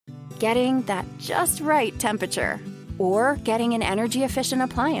getting that just right temperature or getting an energy-efficient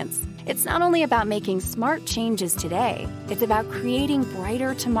appliance. It's not only about making smart changes today, it's about creating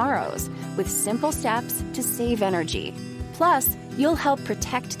brighter tomorrows with simple steps to save energy. Plus, you'll help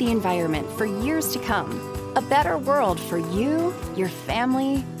protect the environment for years to come. A better world for you, your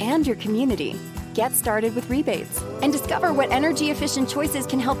family, and your community. Get started with rebates and discover what energy-efficient choices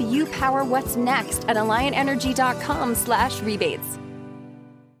can help you power what's next at AlliantEnergy.com/rebates.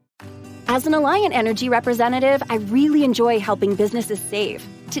 As an Alliant Energy representative, I really enjoy helping businesses save.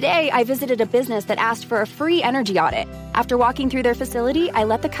 Today, I visited a business that asked for a free energy audit. After walking through their facility, I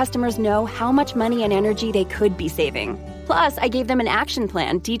let the customers know how much money and energy they could be saving. Plus, I gave them an action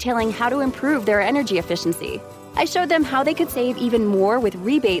plan detailing how to improve their energy efficiency. I showed them how they could save even more with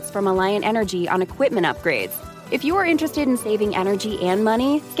rebates from Alliant Energy on equipment upgrades. If you are interested in saving energy and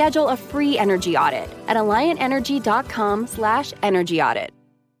money, schedule a free energy audit at AlliantEnergy.com/energy audit.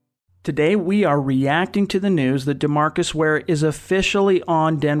 Today, we are reacting to the news that DeMarcus Ware is officially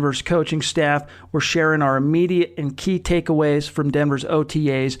on Denver's coaching staff. We're sharing our immediate and key takeaways from Denver's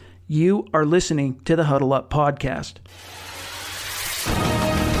OTAs. You are listening to the Huddle Up Podcast.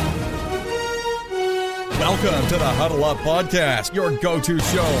 Welcome to the Huddle Up Podcast, your go-to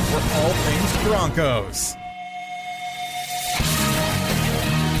show for all things Broncos.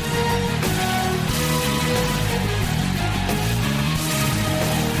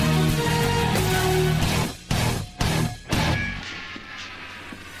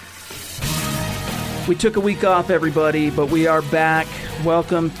 We took a week off, everybody, but we are back.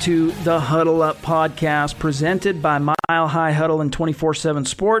 Welcome to the Huddle Up Podcast, presented by Mile High Huddle and 24/7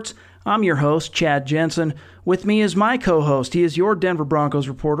 Sports. I'm your host, Chad Jensen. With me is my co-host. He is your Denver Broncos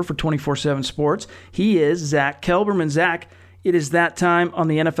reporter for 24/7 Sports. He is Zach Kelberman. Zach, it is that time on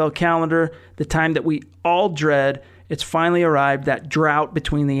the NFL calendar, the time that we all dread. It's finally arrived, that drought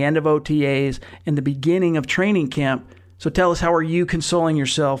between the end of OTAs and the beginning of training camp. So tell us, how are you consoling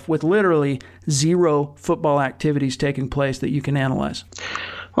yourself with literally zero football activities taking place that you can analyze?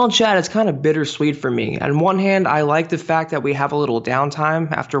 Well, Chad, it's kind of bittersweet for me. On one hand, I like the fact that we have a little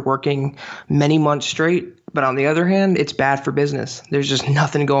downtime after working many months straight. But on the other hand, it's bad for business. There's just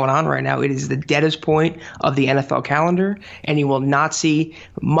nothing going on right now. It is the deadest point of the NFL calendar, and you will not see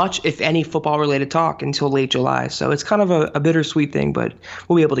much, if any, football-related talk until late July. So it's kind of a bittersweet thing, but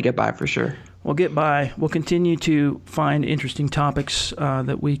we'll be able to get by for sure. We'll get by. We'll continue to find interesting topics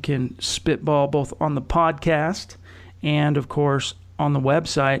that we can spitball both on the podcast and, of course, on the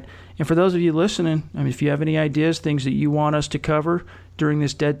website. And for those of you listening, I mean, if you have any ideas, things that you want us to cover during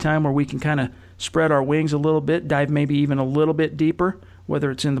this dead time where we can kind of spread our wings a little bit, dive maybe even a little bit deeper,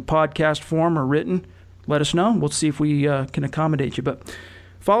 whether it's in the podcast form or written, let us know. We'll see if we can accommodate you. But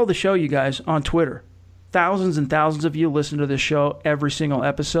follow the show, you guys, on Twitter. Thousands and thousands of you listen to this show every single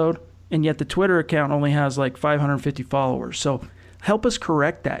episode, and yet the Twitter account only has like 550 followers. So help us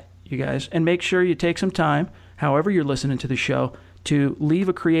correct that, you guys, and make sure you take some time, however you're listening to the show, to leave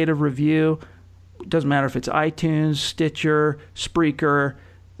a creative review. It doesn't matter if it's iTunes, Stitcher, Spreaker,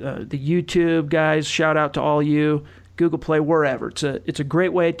 the YouTube guys, shout out to all you, Google Play, wherever. It's a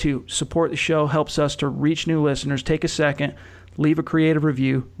great way to support the show, helps us to reach new listeners. Take a second, leave a creative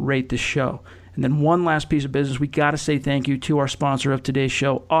review, rate the show. And then one last piece of business, we got to say thank you to our sponsor of today's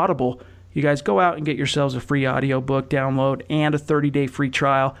show, Audible. You guys go out and get yourselves a free audiobook download and a 30-day free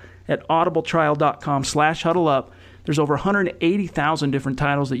trial at audibletrial.com/huddleup. There's over 180,000 different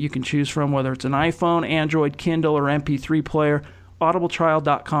titles that you can choose from, whether it's an iPhone, Android, Kindle, or MP3 player.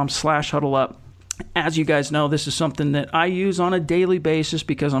 audibletrial.com/huddleup. As you guys know, this is something that I use on a daily basis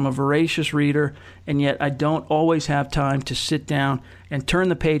because I'm a voracious reader, and yet I don't always have time to sit down and turn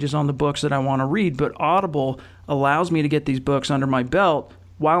the pages on the books that I want to read. But Audible allows me to get these books under my belt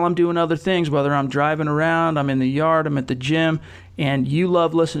while I'm doing other things, whether I'm driving around, I'm in the yard, I'm at the gym, and you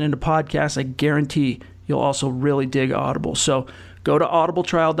love listening to podcasts. I guarantee you'll also really dig Audible. So go to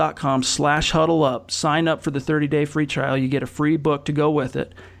audibletrial.com/huddleup, sign up for the 30-day free trial. You get a free book to go with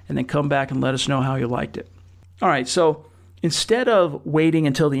it, and then come back and let us know how you liked it. All right, so instead of waiting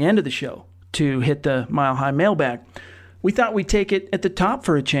until the end of the show to hit the Mile High mailbag, we thought we'd take it at the top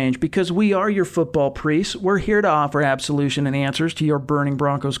for a change because we are your football priests. We're here to offer absolution and answers to your burning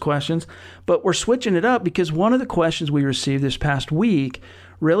Broncos questions, but we're switching it up because one of the questions we received this past week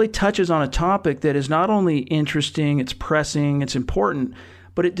really touches on a topic that is not only interesting, it's pressing, it's important,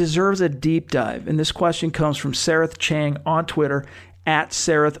 but it deserves a deep dive. And this question comes from Sareth Chang on Twitter, at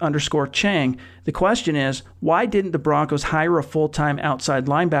Sareth_Chang. The question is, why didn't the Broncos hire a full-time outside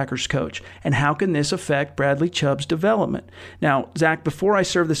linebackers coach? And how can this affect Bradley Chubb's development? Now, Zach, before I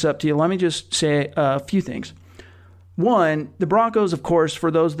serve this up to you, let me just say a few things. One, the Broncos, of course,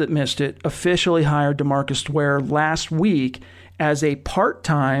 for those that missed it, officially hired DeMarcus Ware last week as a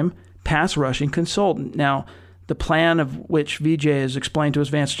part-time pass rushing consultant. Now, the plan of which VJ has explained to us,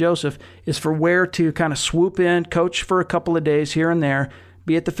 Vance Joseph, is for Ware to kind of swoop in, coach for a couple of days here and there,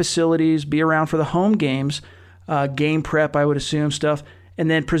 be at the facilities, be around for the home games, game prep, I would assume, stuff, and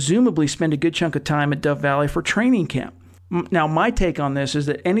then presumably spend a good chunk of time at Dove Valley for training camp. Now, my take on this is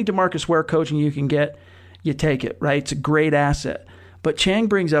that any DeMarcus Ware coaching you can get, you take it, right? It's a great asset. But Chang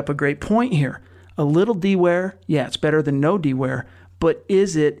brings up a great point here. A little D-Ware, yeah, it's better than no D-Ware, but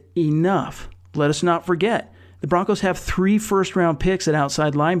is it enough? Let us not forget, the Broncos have 3 first-round picks at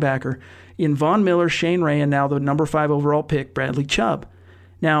outside linebacker in Von Miller, Shane Ray, and now the number 5 overall pick, Bradley Chubb.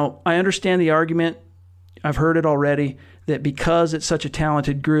 Now, I understand the argument, I've heard it already, that because it's such a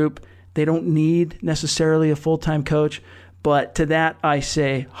talented group, they don't need necessarily a full-time coach, but to that I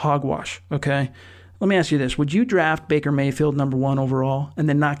say hogwash, okay? Let me ask you this. Would you draft Baker Mayfield number 1 overall and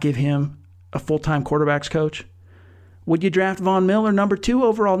then not give him a full-time quarterbacks coach? Would you draft Von Miller number 2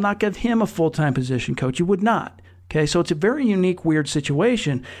 overall and not give him a full-time position coach? You would not. Okay, so it's a very unique, weird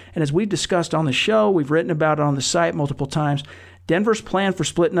situation. And as we've discussed on the show, we've written about it on the site multiple times, Denver's plan for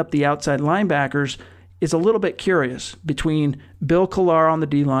splitting up the outside linebackers is a little bit curious between Bill Collar on the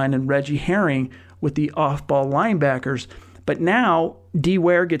D-line and Reggie Herring with the off-ball linebackers. But now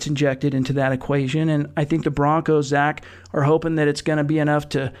D-Ware gets injected into that equation, and I think the Broncos, Zach, are hoping that it's going to be enough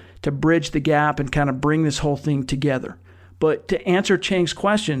to bridge the gap and kind of bring this whole thing together. But to answer Chang's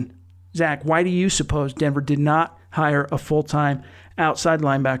question, Zach, why do you suppose Denver did not hire a full-time outside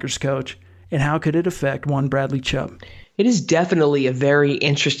linebackers coach, and how could it affect one Bradley Chubb? It is definitely a very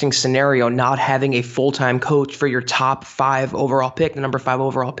interesting scenario not having a full-time coach for your top 5 overall pick, the number 5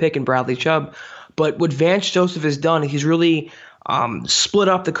 overall pick in Bradley Chubb. But what Vance Joseph has done, he's really split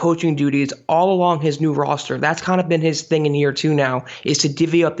up the coaching duties all along his new roster. That's kind of been his thing in year 2 now, is to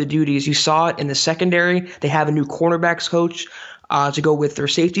divvy up the duties. You saw it in the secondary. They have a new cornerbacks coach to go with their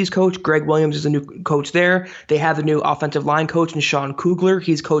safeties coach. Greg Williams is a new coach there. They have the new offensive line coach, and Sean Kugler.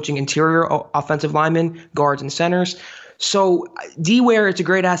 He's coaching interior offensive linemen, guards, and centers. So D-Ware, it's a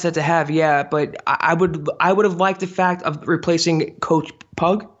great asset to have, yeah, but I would have liked the fact of replacing Coach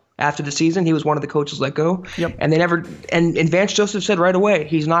Pug. After the season, he was one of the coaches let go. Yep. And they never. And Vance Joseph said right away,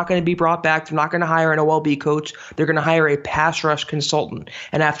 he's not going to be brought back. They're not going to hire an OLB coach. They're going to hire a pass rush consultant.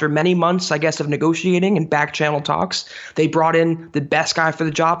 And after many months, I guess, of negotiating and back channel talks, they brought in the best guy for the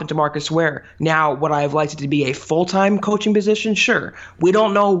job, into DeMarcus Ware. Now, would I have liked it to be a full-time coaching position? Sure. We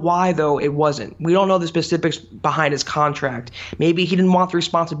don't know why, though, it wasn't. We don't know the specifics behind his contract. Maybe he didn't want the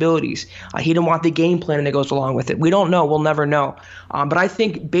responsibilities. He didn't want the game plan that goes along with it. We don't know. We'll never know. But I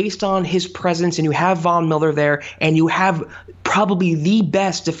think based on his presence, and you have Von Miller there, and you have probably the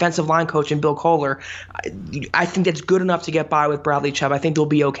best defensive line coach in Bill Kohler, I think that's good enough to get by with Bradley Chubb. I think they'll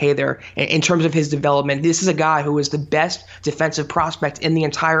be okay there in terms of his development. This is a guy who is the best defensive prospect in the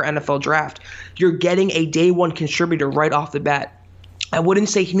entire NFL draft. You're getting a day 1 contributor right off the bat. I wouldn't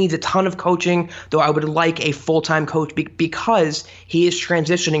say he needs a ton of coaching, though I would like a full-time coach because he is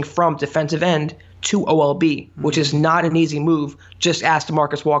transitioning from defensive end to OLB, which is not an easy move. Just ask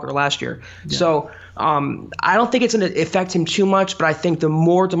DeMarcus Walker last year. Yeah. So I don't think it's going to affect him too much, but I think the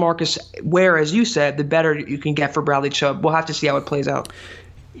more DeMarcus Ware, as you said, the better you can get for Bradley Chubb. We'll have to see how it plays out.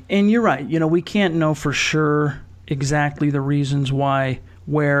 And you're right. We can't know for sure exactly the reasons why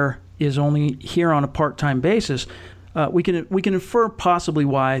Ware is only here on a part-time basis. We can infer possibly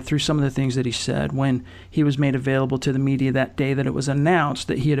why through some of the things that he said when he was made available to the media that day that it was announced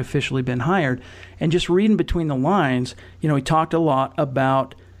that he had officially been hired. And just reading between the lines, he talked a lot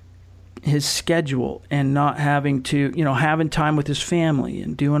about his schedule and not having to, having time with his family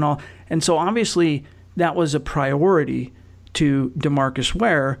and doing all. And so obviously that was a priority to DeMarcus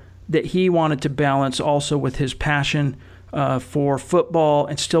Ware, that he wanted to balance also with his passion for football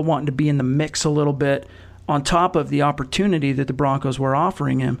and still wanting to be in the mix a little bit, on top of the opportunity that the Broncos were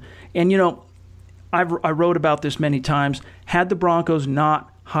offering him. And, I wrote about this many times. Had the Broncos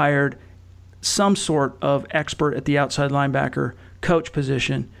not hired some sort of expert at the outside linebacker coach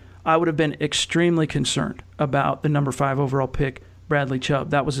position, I would have been extremely concerned about the number 5 overall pick, Bradley Chubb.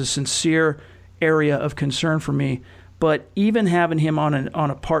 That was a sincere area of concern for me. But even having him on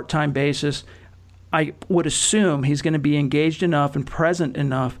a part-time basis, I would assume he's going to be engaged enough and present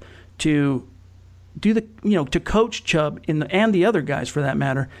enough to do to coach Chubb and the other guys for that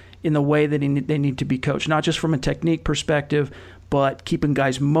matter in the way that they need to be coached, not just from a technique perspective, but keeping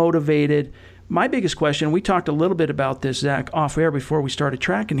guys motivated. My biggest question, we talked a little bit about this, Zach, off air before we started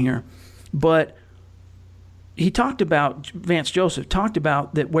tracking here, but Vance Joseph talked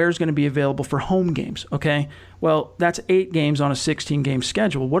about that Ware's going to be available for home games, okay? Well, that's 8 games on a 16-game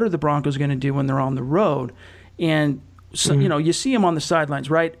schedule. What are the Broncos going to do when they're on the road? And so, you see him on the sidelines,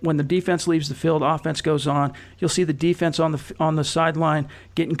 right? When the defense leaves the field, offense goes on. You'll see the defense on the sideline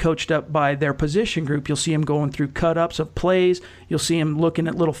getting coached up by their position group. You'll see him going through cut-ups of plays. You'll see him looking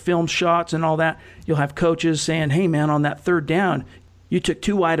at little film shots and all that. You'll have coaches saying, hey, man, on that third down, you took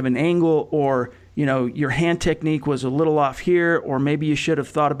too wide of an angle, or your hand technique was a little off here, or maybe you should have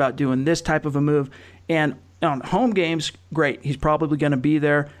thought about doing this type of a move. And on home games, great. He's probably going to be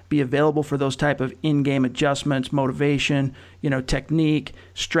there, be available for those type of in-game adjustments, motivation, technique,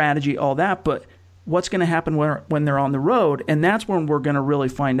 strategy, all that. But what's going to happen when they're on the road? And that's when we're going to really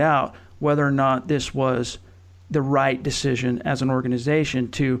find out whether or not this was the right decision as an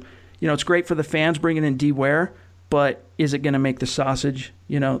organization to, it's great for the fans bringing in D. Ware, but is it going to make the sausage?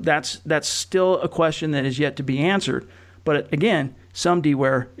 That's still a question that is yet to be answered. But again, some D.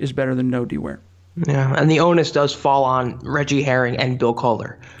 Ware is better than no D. Ware. Yeah, and the onus does fall on Reggie Herring and Bill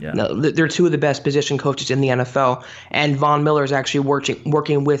Kolder. Yeah. No, they're two of the best position coaches in the NFL, and Von Miller is actually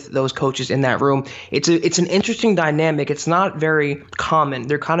working with those coaches in that room. It's an interesting dynamic. It's not very common.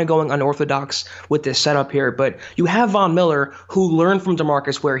 They're kind of going unorthodox with this setup here, but you have Von Miller, who learned from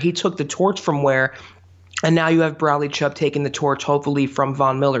DeMarcus Ware. He took the torch from Ware. And now you have Bradley Chubb taking the torch, hopefully, from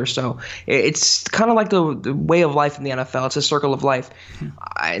Von Miller. So it's kind of like the way of life in the NFL. It's a circle of life.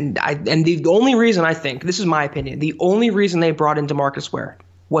 And the only reason, I think, this is my opinion, the only reason they brought in DeMarcus Ware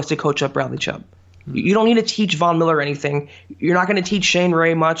was to coach up Bradley Chubb. You don't need to teach Von Miller anything. You're not going to teach Shane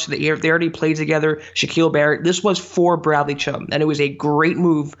Ray much. They already played together. Shaquille Barrett. This was for Bradley Chubb, and it was a great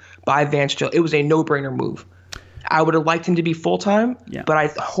move by Vance Joseph. It was a no-brainer move. I would have liked him to be full-time,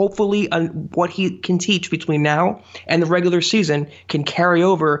 but hopefully what he can teach between now and the regular season can carry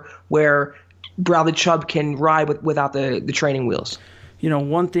over where Bradley Chubb can ride without the training wheels.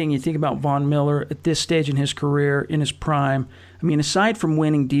 One thing you think about Von Miller at this stage in his career, in his prime, aside from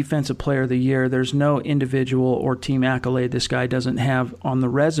winning Defensive Player of the Year, there's no individual or team accolade this guy doesn't have on the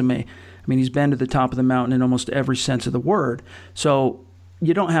resume. He's been to the top of the mountain in almost every sense of the word. So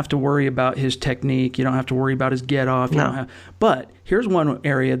you don't have to worry about his technique. You don't have to worry about his get-off. But here's one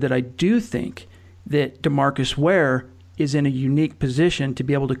area that I do think that DeMarcus Ware is in a unique position to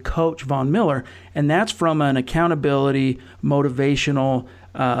be able to coach Von Miller, and that's from an accountability, motivational,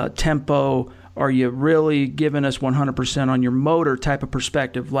 tempo, are you really giving us 100% on your motor type of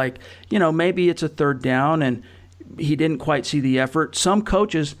perspective? Like, maybe it's a third down and he didn't quite see the effort. Some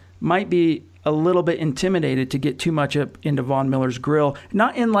coaches might be a little bit intimidated to get too much up into Von Miller's grill,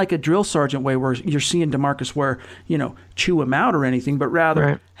 not in like a drill sergeant way where you're seeing DeMarcus Ware, chew him out or anything, but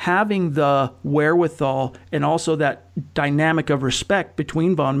rather having the wherewithal and also that dynamic of respect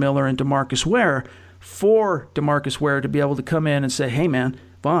between Von Miller and DeMarcus Ware for DeMarcus Ware to be able to come in and say, hey man,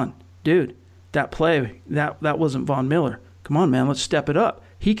 Von, dude, that play, that wasn't Von Miller. Come on, man, let's step it up.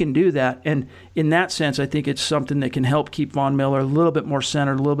 He can do that. And in that sense, I think it's something that can help keep Von Miller a little bit more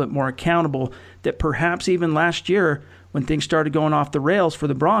centered, a little bit more accountable, that perhaps even last year when things started going off the rails for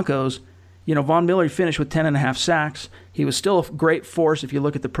the Broncos, Von Miller finished with 10.5 sacks. He was still a great force if you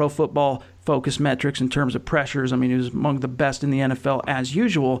look at the Pro Football Focus metrics in terms of pressures. He was among the best in the NFL as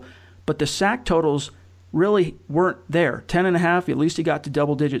usual, but the sack totals really weren't there. 10.5, at least he got to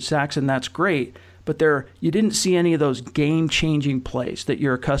double-digit sacks, and that's great. But you didn't see any of those game-changing plays that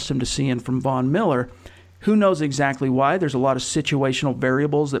you're accustomed to seeing from Von Miller. Who knows exactly why? There's a lot of situational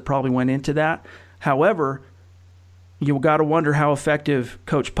variables that probably went into that. However, you got to wonder how effective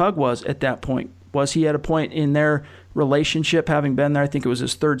Coach Pug was at that point. Was he at a point in their relationship, having been there? I think it was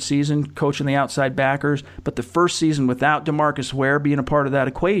his third season coaching the outside backers, but the first season without DeMarcus Ware being a part of that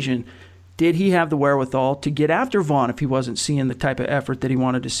equation, did he have the wherewithal to get after Von if he wasn't seeing the type of effort that he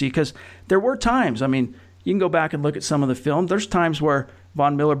wanted to see? Because there were times, you can go back and look at some of the film. There's times where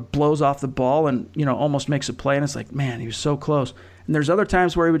Von Miller blows off the ball and, almost makes a play, and it's like, man, he was so close. And there's other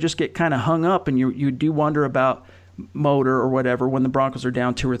times where he would just get kind of hung up, and you do wonder about motor or whatever when the Broncos are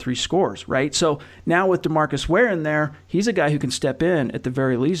down 2 or 3 scores, right? So now with DeMarcus Ware in there, he's a guy who can step in at the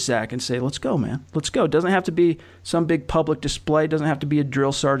very least, Zach, and say, let's go, man. Let's go. It doesn't have to be some big public display. It doesn't have to be a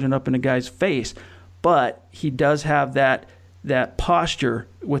drill sergeant up in a guy's face. But he does have that posture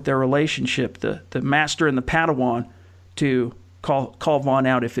with their relationship, the master and the Padawan, to call Von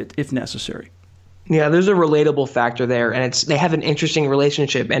out if necessary. Yeah, there's a relatable factor there, and they have an interesting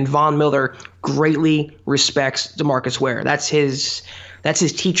relationship. And Von Miller greatly respects DeMarcus Ware. That's his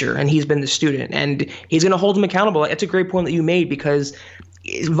teacher, and he's been the student, and he's going to hold him accountable. That's a great point that you made, because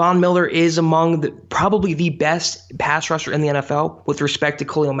Von Miller is among probably the best pass rusher in the NFL with respect to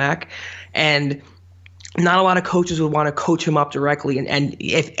Khalil Mack, and not a lot of coaches would want to coach him up directly. And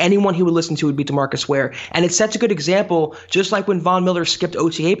if anyone he would listen to would be DeMarcus Ware. And it sets a good example, just like when Von Miller skipped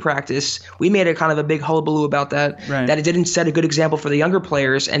OTA practice, we made a kind of a big hullabaloo about that, that it didn't set a good example for the younger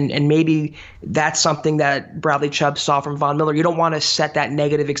players. And maybe that's something that Bradley Chubb saw from Von Miller. You don't want to set that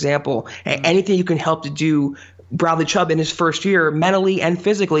negative example. Anything you can help to do Bradley Chubb in his first year, mentally and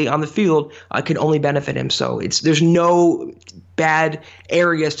physically on the field, can only benefit him. So there's no bad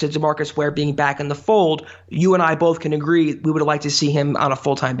areas to DeMarcus Ware being back in the fold. You and I both can agree we would like to see him on a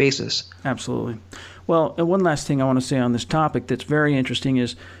full-time basis. Absolutely. Well, and one last thing I want to say on this topic that's very interesting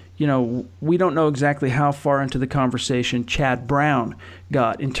is, we don't know exactly how far into the conversation Chad Brown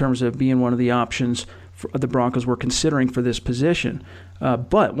got in terms of being one of the options the Broncos were considering for this position.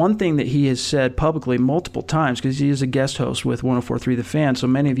 But one thing that he has said publicly multiple times, because he is a guest host with 104.3 The Fan, so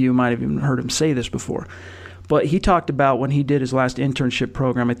many of you might have even heard him say this before, but he talked about when he did his last internship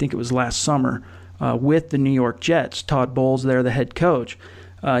program, I think it was last summer, with the New York Jets, Todd Bowles there, the head coach.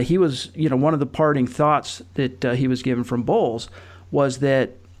 He was, one of the parting thoughts that he was given from Bowles was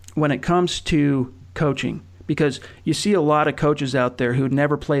that when it comes to coaching, because you see a lot of coaches out there who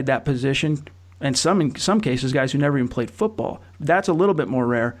never played that position, and in some cases, guys who never even played football. That's a little bit more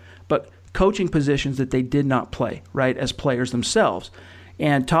rare, but coaching positions that they did not play, right, as players themselves.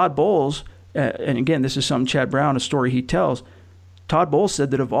 And Todd Bowles, and again, this is something Chad Brown, a story he tells, Todd Bowles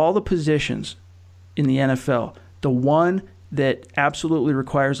said that of all the positions in the NFL, the one that absolutely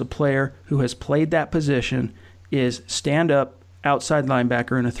requires a player who has played that position is stand-up outside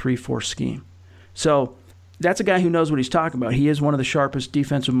linebacker in a 3-4 scheme. So that's a guy who knows what he's talking about. He is one of the sharpest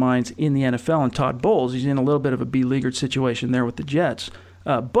defensive minds in the NFL, and Todd Bowles, he's in a little bit of a beleaguered situation there with the Jets.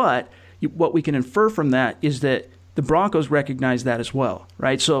 But what we can infer from that is that the Broncos recognize that as well,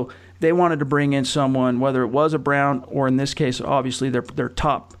 right? So they wanted to bring in someone, whether it was a Brown or in this case, obviously their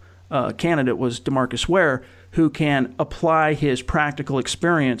top candidate was DeMarcus Ware, who can apply his practical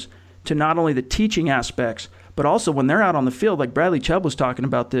experience to not only the teaching aspects, but also when they're out on the field, like Bradley Chubb was talking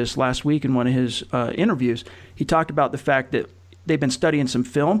about this last week in one of his interviews, he talked about the fact that they've been studying some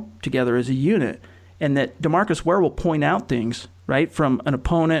film together as a unit, and that DeMarcus Ware will point out things, right, from an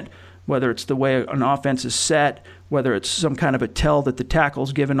opponent, whether it's the way an offense is set, whether it's some kind of a tell that the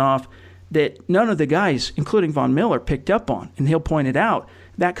tackle's given off, that none of the guys, including Von Miller, picked up on, and he'll point it out.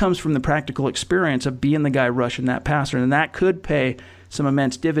 That comes from the practical experience of being the guy rushing that passer, and that could pay some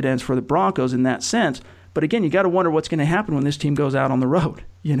immense dividends for the Broncos in that sense. But again, you got to wonder what's going to happen when this team goes out on the road.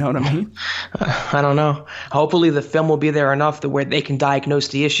 You know what I mean? I don't know. Hopefully the film will be there enough to where they can diagnose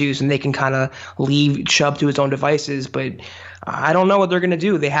the issues and they can kind of leave Chubb to his own devices. But I don't know what they're going to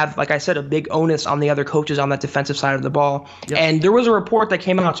do. They have, like I said, a big onus on the other coaches on that defensive side of the ball. Yep. And there was a report that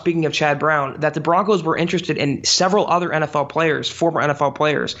came out, speaking of Chad Brown, that the Broncos were interested in several other NFL players, former NFL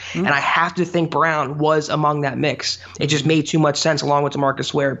players. Mm-hmm. And I have to think Brown was among that mix. It just made too much sense along with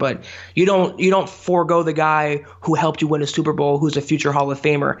DeMarcus Ware. But you don't forego the guy who helped you win a Super Bowl, who's a future Hall of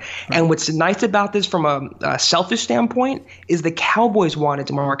Famer. Right. And what's nice about this from a selfish standpoint is the Cowboys wanted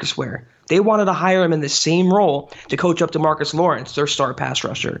DeMarcus Ware. They wanted to hire him in the same role to coach up DeMarcus Lawrence, their star pass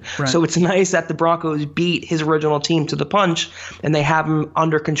rusher. Right. So it's nice that the Broncos beat his original team to the punch, and they have him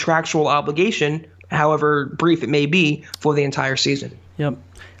under contractual obligation, however brief it may be, for the entire season. Yep.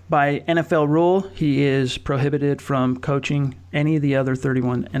 By NFL rule, he is prohibited from coaching any of the other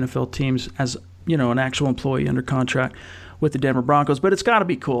 31 NFL teams as, an actual employee under contract with the Denver Broncos, but it's got to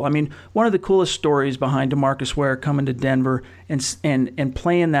be cool. I mean, one of the coolest stories behind DeMarcus Ware coming to Denver and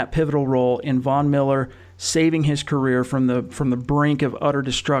playing that pivotal role in Von Miller saving his career from the brink of utter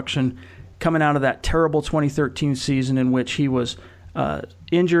destruction, coming out of that terrible 2013 season in which he was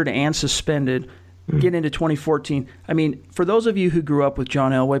injured and suspended, get into 2014. I mean, for those of you who grew up with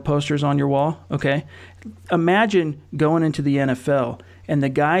John Elway posters on your wall, okay, imagine going into the NFL and the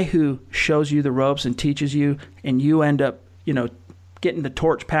guy who shows you the ropes and teaches you, and you end up getting the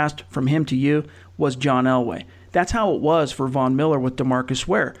torch passed from him to you, was John Elway. That's how it was for Von Miller with DeMarcus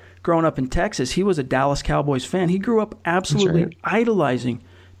Ware. Growing up in Texas, he was a Dallas Cowboys fan. He grew up absolutely idolizing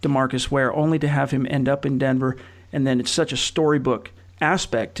DeMarcus Ware, only to have him end up in Denver. And then it's such a storybook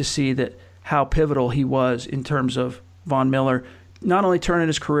aspect to see that how pivotal he was in terms of Von Miller not only turning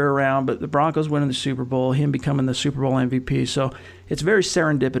his career around, but the Broncos winning the Super Bowl, him becoming the Super Bowl MVP. So it's very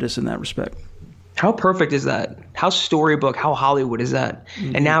serendipitous in that respect. How perfect is that? How storybook, how Hollywood is that?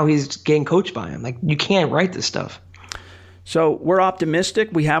 Mm-hmm. And now he's getting coached by him. Like, you can't write this stuff. So we're optimistic.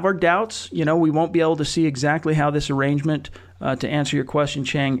 We have our doubts. We won't be able to see exactly how this arrangement, to answer your question,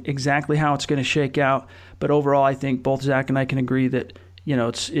 Chang, exactly how it's going to shake out. But overall, I think both Zach and I can agree that,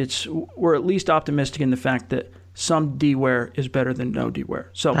 we're at least optimistic in the fact that some D-wear is better than no D-wear.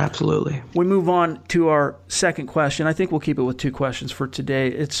 So absolutely. We move on to our second question. I think we'll keep it with 2 questions for today.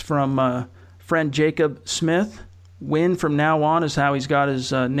 It's from friend Jacob Smith. Win from now on is how he's got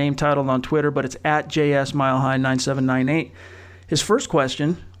his name titled on Twitter, but it's at JSMileHigh9798. His first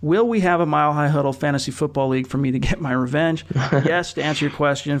question, will we have a Mile High Huddle Fantasy Football League for me to get my revenge? Yes, to answer your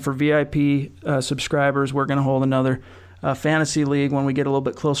question. For VIP subscribers, we're going to hold another fantasy league when we get a little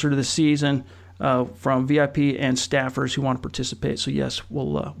bit closer to the season from VIP and staffers who want to participate. So yes,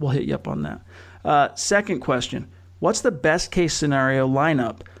 we'll hit you up on that. Second question, what's the best case scenario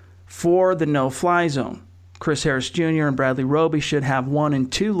lineup for the no-fly zone? Chris Harris Jr. and Bradley Roby should have 1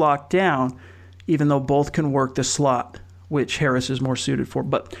 and 2 locked down, even though both can work the slot, which Harris is more suited for.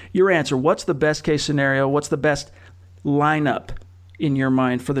 But your answer, what's the best case scenario? What's the best lineup in your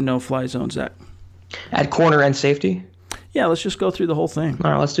mind for the no-fly zone, Zach? At corner and safety? Yeah, let's just go through the whole thing.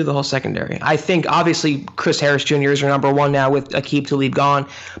 All right, let's do the whole secondary. I think, obviously, Chris Harris Jr. is your number one now with Aqib Talib gone.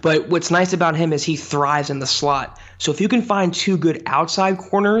 But what's nice about him is he thrives in the slot. So if you can find 2 good outside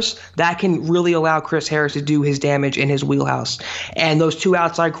corners, that can really allow Chris Harris to do his damage in his wheelhouse. And those 2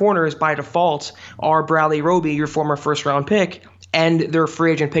 outside corners, by default, are Bradley Roby, your former first-round pick, and their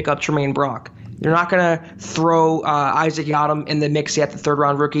free agent pickup, Tremaine Brock. They're not going to throw Isaac Yiadom in the mix yet, the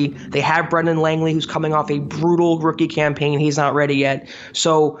third-round rookie. They have Brendan Langley, who's coming off a brutal rookie campaign. He's not ready yet.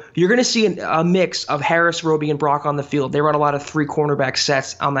 So you're going to see a mix of Harris, Roby, and Brock on the field. They run a lot of 3 cornerback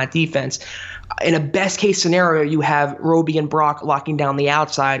sets on that defense. In a best-case scenario, you have Roby and Brock locking down the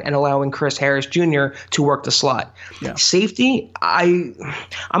outside and allowing Chris Harris Jr. to work the slot. Yeah. Safety, I'm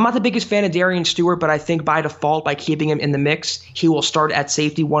not the biggest fan of Darian Stewart, but I think by default, by keeping him in the mix, he will start at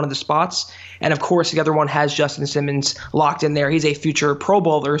safety, one of the spots. And, of course, the other one has Justin Simmons locked in there. He's a future Pro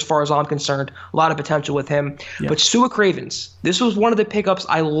Bowler as far as I'm concerned. A lot of potential with him. Yeah. But Sua Cravens, this was one of the pickups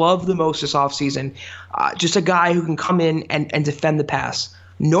I love the most this offseason. Just a guy who can come in and defend the pass.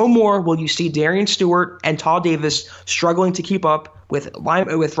 No more will you see Darian Stewart and Todd Davis struggling to keep up with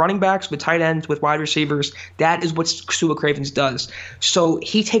running backs, with tight ends, with wide receivers. That is what Sua Cravens does. So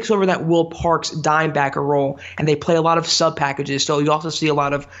he takes over that Will Parks dime backer role, and they play a lot of sub packages. So you also see a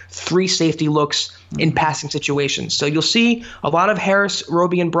lot of 3 safety looks in passing situations. So you'll see a lot of Harris,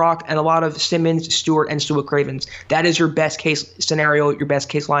 Roby, and Brock, and a lot of Simmons, Stewart, and Sua Cravens. That is your best case scenario, your best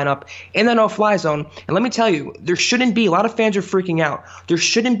case lineup in the no-fly zone. And let me tell you, there shouldn't be, a lot of fans are freaking out, there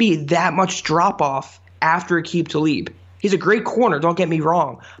shouldn't be that much drop-off after Aqib Talib. He's a great corner, don't get me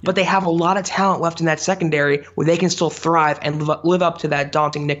wrong, but they have a lot of talent left in that secondary where they can still thrive and live up to that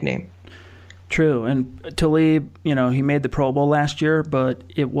daunting nickname. True, and Talib, he made the Pro Bowl last year, but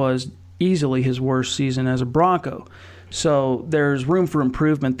it was easily his worst season as a Bronco. So there's room for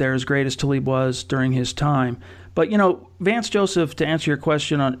improvement there, as great as Talib was during his time. But, Vance Joseph, to answer your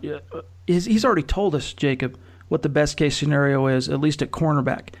question, he's already told us, Jacob, what the best case scenario is, at least at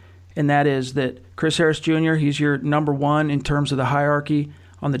cornerback. And that is that Chris Harris Jr., he's your number 1 in terms of the hierarchy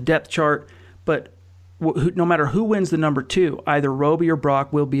on the depth chart. But no matter who wins the number 2, either Roby or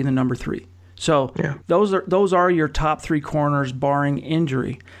Brock will be the number 3. So those are your top 3 corners, barring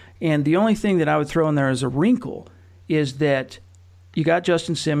injury. And the only thing that I would throw in there as a wrinkle is that you got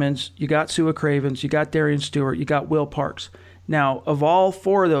Justin Simmons, you got Sua Cravens, you got Darian Stewart, you got Will Parks. Now, of all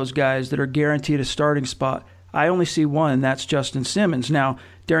 4 of those guys that are guaranteed a starting spot, I only see one, and that's Justin Simmons. Now,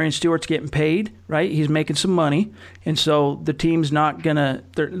 Darian Stewart's getting paid, right? He's making some money, and so the team's not gonna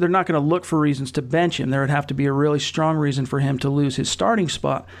they're not gonna look for reasons to bench him. There would have to be a really strong reason for him to lose his starting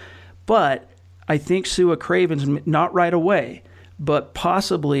spot. But I think Sua Cravens, not right away, but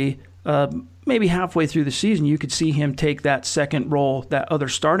possibly maybe halfway through the season, you could see him take that second role, that other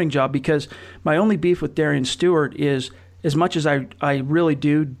starting job. Because my only beef with Darian Stewart is, as much as I really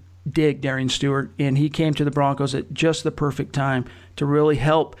do dig Darian Stewart, and he came to the Broncos at just the perfect time to really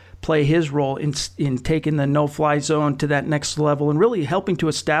help play his role in taking the no-fly zone to that next level and really helping to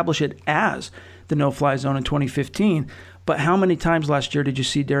establish it as the no-fly zone in 2015. But how many times last year did you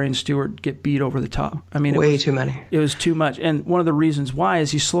see Darian Stewart get beat over the top? I mean, way too many. It was too much. And one of the reasons why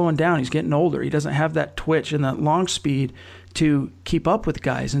is he's slowing down. He's getting older. He doesn't have that twitch and that long speed to keep up with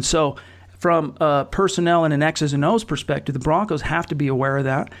guys. And so from a personnel and an X's and O's perspective, the Broncos have to be aware of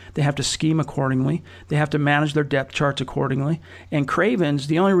that. They have to scheme accordingly. They have to manage their depth charts accordingly. And Cravens,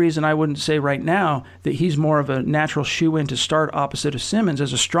 the only reason I wouldn't say right now that he's more of a natural shoe-in to start opposite of Simmons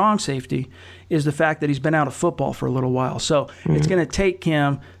as a strong safety is the fact that he's been out of football for a little while. So it's going to take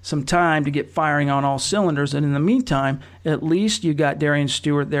him some time to get firing on all cylinders. And in the meantime, at least you got Darian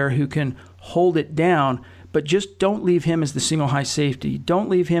Stewart there who can hold it down. but just don't leave him as the single high safety. Don't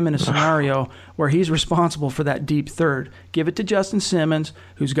leave him in a scenario where he's responsible for that deep third. Give it to Justin Simmons,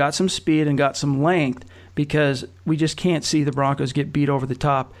 who's got some speed and got some length, because we just can't see the Broncos get beat over the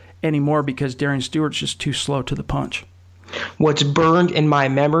top anymore because Darian Stewart's just too slow to the punch. What's burned in my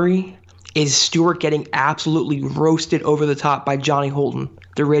memory is Stewart getting absolutely roasted over the top by Johnny Holton,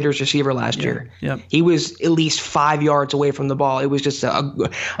 the Raiders receiver last year. Yep. He was at least 5 yards away from the ball. It was just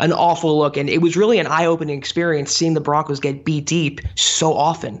an awful look, and it was really an eye-opening experience seeing the Broncos get beat deep so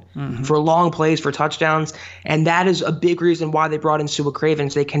often for long plays, for touchdowns, and that is a big reason why they brought in Stuart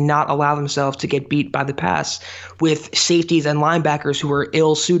Cravens. They cannot allow themselves to get beat by the pass with safeties and linebackers who are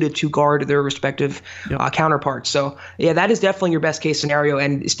ill-suited to guard their respective counterparts. So, yeah, that is definitely your best-case scenario,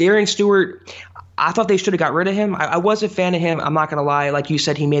 and Darian Stewart, I thought they should have got rid of him. I was a fan of him. I'm not going to lie. Like you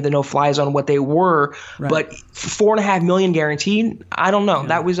said, he made the no-fly zone what they were. Right. But $4.5 million guaranteed, I don't know. Yeah.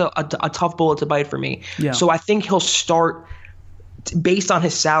 That was a tough bullet to bite for me. Yeah. So I think he'll start based on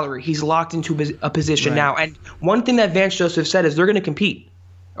his salary. He's locked into a position now. And one thing that Vance Joseph said is they're going to compete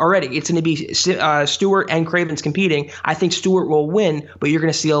already. It's going to be Stewart and Cravens competing. I think Stewart will win, but you're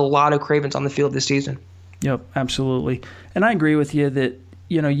going to see a lot of Cravens on the field this season. Yep, absolutely. And I agree with you that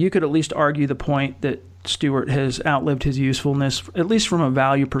you could at least argue the point that Stewart has outlived his usefulness, at least from a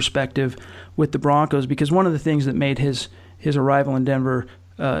value perspective with the Broncos, because one of the things that made his arrival in Denver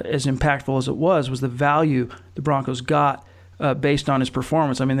as impactful as it was the value the Broncos got based on his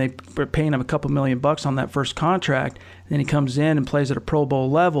performance. I mean, they were paying him a couple $1 million on that first contract, and then he comes in and plays at a Pro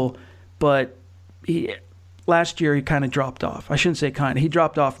Bowl level, but last year he kind of dropped off. I shouldn't say kind. He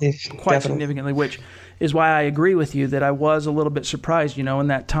dropped off quite significantly, which is why I agree with you that I was a little bit surprised, in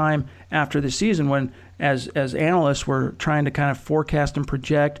that time after the season when, as analysts, were trying to kind of forecast and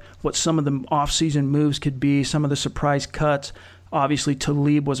project what some of the offseason moves could be, some of the surprise cuts. Obviously,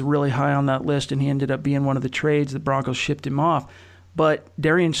 Talib was really high on that list, and he ended up being one of the trades. The Broncos shipped him off. But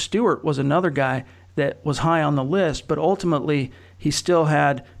Darian Stewart was another guy that was high on the list, but ultimately he still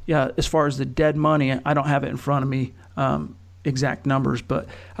had, as far as the dead money, I don't have it in front of me, exact numbers, but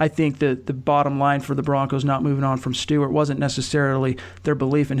I think that the bottom line for the Broncos not moving on from Stewart wasn't necessarily their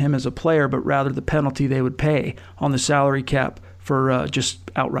belief in him as a player, but rather the penalty they would pay on the salary cap for just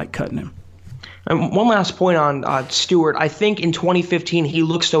outright cutting him. And one last point on Stewart. I think in 2015 he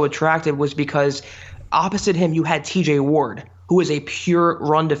looked so attractive was because opposite him you had TJ Ward, who is a pure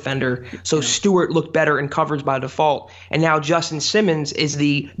run defender. So Stewart looked better in coverage by default. And now Justin Simmons is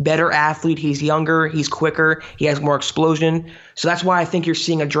the better athlete. He's younger. He's quicker. He has more explosion. So that's why I think you're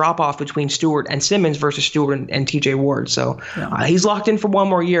seeing a drop-off between Stewart and Simmons versus Stewart and TJ Ward. So he's locked in for one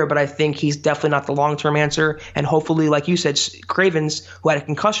more year, but I think he's definitely not the long-term answer. And hopefully, like you said, Cravens, who had a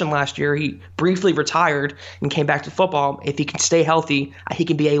concussion last year, he briefly retired and came back to football. If he can stay healthy, he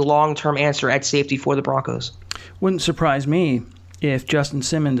can be a long-term answer at safety for the Broncos. Wouldn't surprise me if Justin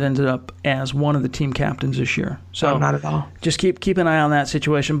Simmons ended up as one of the team captains this year. So not at all. Just keep an eye on that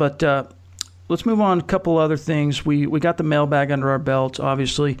situation. But let's move on. A couple other things. We got the mailbag under our belts,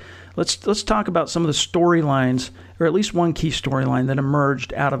 obviously. Let's talk about some of the storylines, or at least one key storyline that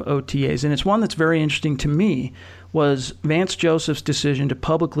emerged out of OTAs. And it's one that's very interesting to me, was Vance Joseph's decision to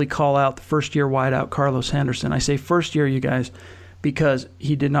publicly call out the first-year wideout Carlos Henderson. I say first year, you guys, because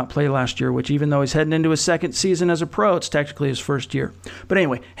he did not play last year, which even though he's heading into his second season as a pro, it's technically his first year. But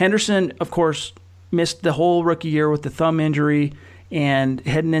anyway, Henderson, of course, missed the whole rookie year with the thumb injury, and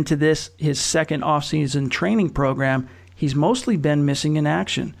heading into this, his second offseason training program, he's mostly been missing in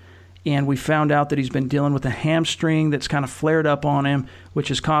action. And we found out that he's been dealing with a hamstring that's kind of flared up on him, which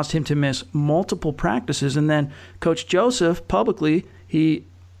has caused him to miss multiple practices. And then Coach Joseph, publicly, he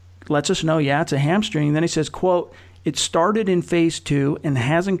lets us know, it's a hamstring. And then he says, quote, "It started in phase 2 and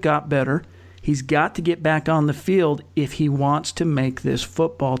hasn't got better. He's got to get back on the field if he wants to make this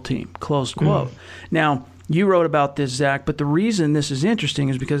football team," close quote. Now, you wrote about this, Zach, but the reason this is interesting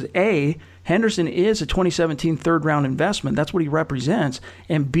is because, A, Henderson is a 2017 third-round investment. That's what he represents.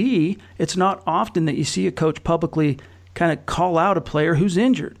 And B, it's not often that you see a coach publicly kind of call out a player who's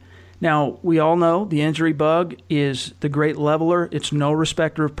injured. Now, we all know the injury bug is the great leveler. It's no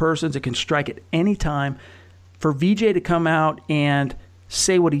respecter of persons. It can strike at any time. For VJ to come out and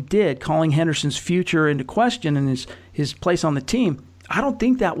say what he did, calling Henderson's future into question and his place on the team, I don't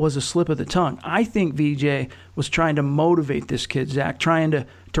think that was a slip of the tongue. I think VJ was trying to motivate this kid, Zach, trying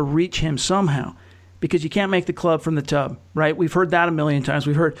to reach him somehow, because you can't make the club from the tub, right? We've heard that a million times.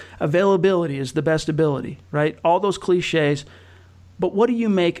 We've heard availability is the best ability, right? All those cliches. But what do you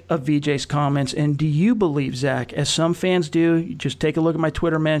make of VJ's comments? And do you believe, Zach, as some fans do, you just take a look at my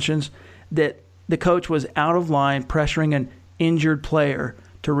Twitter mentions, that the coach was out of line pressuring an injured player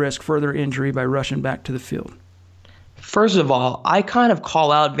to risk further injury by rushing back to the field? First of all, I kind of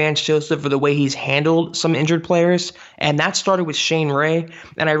call out Vance Joseph for the way he's handled some injured players, and that started with Shane Ray.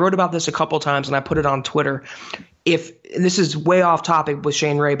 And I wrote about this a couple times, and I put it on Twitter. If this is way off topic with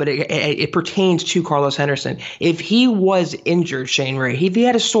Shane Ray, but it pertains to Carlos Henderson. If he was injured, Shane Ray, if he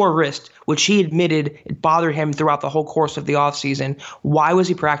had a sore wrist, which he admitted it bothered him throughout the whole course of the offseason, why was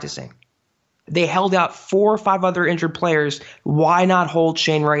he practicing? They held out 4 or 5 other injured players. Why not hold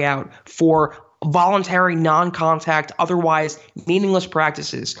Shane Ray out for voluntary, non-contact, otherwise meaningless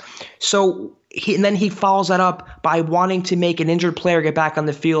practices? So then he follows that up by wanting to make an injured player get back on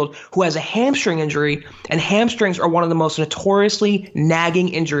the field who has a hamstring injury, and hamstrings are one of the most notoriously nagging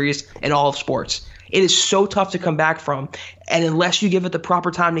injuries in all of sports. It is so tough to come back from, and unless you give it the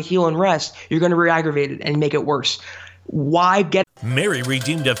proper time to heal and rest, you're going to re-aggravate it and make it worse. Why get... Mary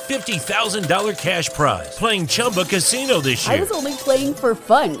redeemed a $50,000 cash prize playing Chumba Casino this year. I was only playing for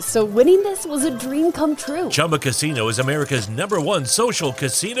fun, so winning this was a dream come true. Chumba Casino is America's #1 social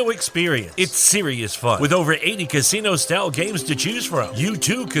casino experience. It's serious fun. With over 80 casino-style games to choose from, you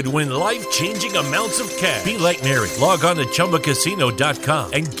too could win life-changing amounts of cash. Be like Mary. Log on to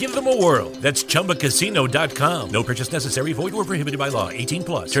ChumbaCasino.com and give them a whirl. That's ChumbaCasino.com. No purchase necessary. Void or prohibited by law.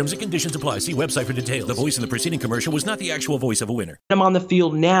 18+. Terms and conditions apply. See website for details. The voice in the preceding commercial was not the actual voice of a winner. I'm on the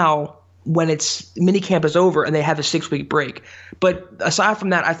field now when it's minicamp is over and they have a 6-week break. But aside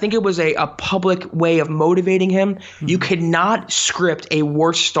from that, I think it was a public way of motivating him. Mm-hmm. You could not script a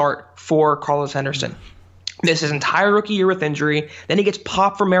worse start for Carlos Henderson. This is entire rookie year with injury. Then he gets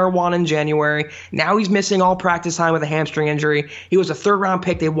popped for marijuana in January. Now he's missing all practice time with a hamstring injury. He was a 3rd-round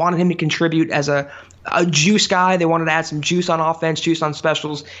pick. They wanted him to contribute as a juice guy. They wanted to add some juice on offense, juice on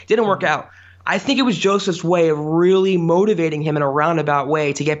specials. Didn't work out. I think it was Joseph's way of really motivating him in a roundabout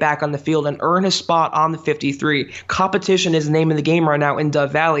way to get back on the field and earn his spot on the 53. Competition is the name of the game right now in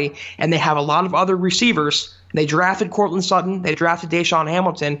Dove Valley, and they have a lot of other receivers. They drafted Cortland Sutton. They drafted Deshaun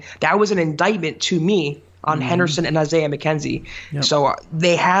Hamilton. That was an indictment to me on Henderson and Isaiah McKenzie. Yep. So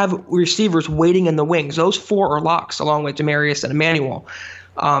they have receivers waiting in the wings. Those 4 are locks, along with Demarius and Emmanuel.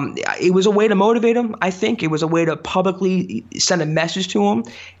 It was a way to motivate him, I think. It was a way to publicly send a message to him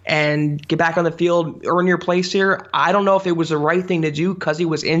and get back on the field, earn your place here. I don't know if it was the right thing to do because he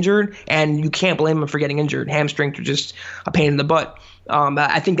was injured, and you can't blame him for getting injured. Hamstrings are just a pain in the butt.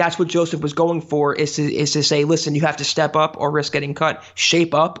 I think that's what Joseph was going for, is to say, listen, you have to step up or risk getting cut,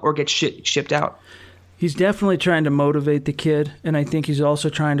 shape up or get shipped out. He's definitely trying to motivate the kid, and I think he's also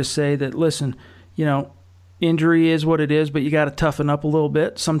trying to say that, listen, injury is what it is, but you got to toughen up a little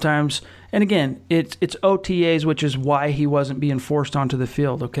bit sometimes. And again, it's OTAs, which is why he wasn't being forced onto the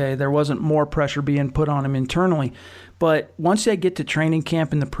field, okay? There wasn't more pressure being put on him internally. But once they get to training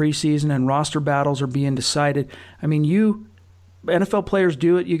camp in the preseason and roster battles are being decided, I mean, NFL players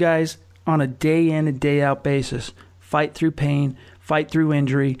do it, you guys, on a day-in and day-out basis. Fight through pain, fight through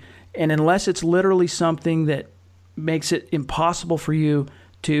injury. And unless it's literally something that makes it impossible for you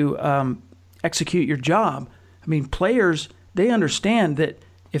to execute your job. I mean, players, they understand that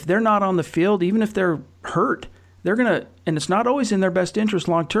if they're not on the field, even if they're hurt, they're going to, and it's not always in their best interest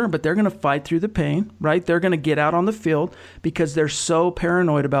long term, but they're going to fight through the pain, right? They're going to get out on the field because they're so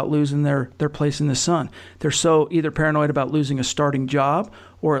paranoid about losing their place in the sun. They're so either paranoid about losing a starting job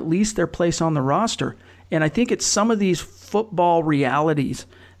or at least their place on the roster. And I think it's some of these football realities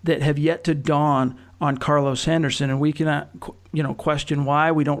that have yet to dawn on Carlos Henderson, and we cannot, question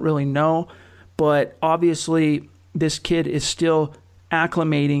why. We don't really know. But obviously, this kid is still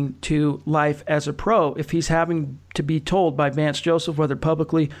acclimating to life as a pro. If he's having to be told by Vance Joseph, whether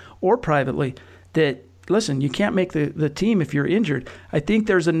publicly or privately, that, listen, you can't make the team if you're injured, I think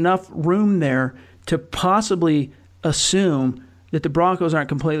there's enough room there to possibly assume that the Broncos aren't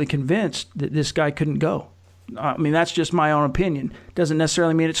completely convinced that this guy couldn't go. I mean, that's just my own opinion. Doesn't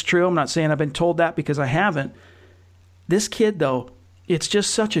necessarily mean it's true. I'm not saying I've been told that because I haven't. This kid, though, it's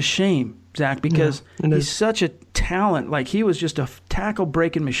just such a shame, Zach, because he's such a talent. Like, he was just a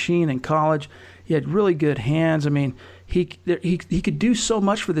tackle-breaking machine in college. He had really good hands. I mean, he could do so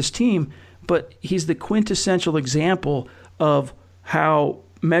much for this team, but he's the quintessential example of how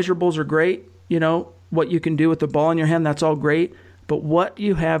measurables are great. What you can do with the ball in your hand, that's all great. But what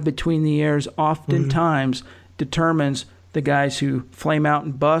you have between the ears oftentimes determines the guys who flame out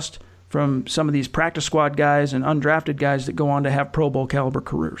and bust from some of these practice squad guys and undrafted guys that go on to have Pro Bowl caliber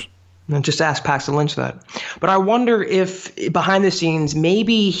careers. And just ask Paxton Lynch that. But I wonder if behind the scenes,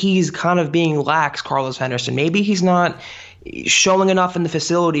 maybe he's kind of being lax, Carlos Henderson. Maybe he's not showing enough in the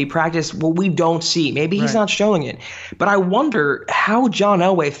facility practice what we don't see. Maybe he's not showing it. But I wonder how John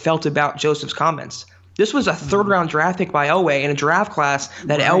Elway felt about Joseph's comments. This was a third-round draft pick by Elway in a draft class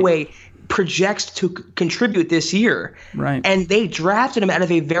that Elway projects to contribute this year. Right. And they drafted him out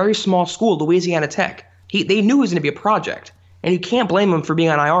of a very small school, Louisiana Tech. They knew he was going to be a project. And you can't blame him for being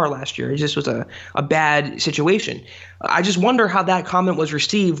on IR last year. It just was a bad situation. I just wonder how that comment was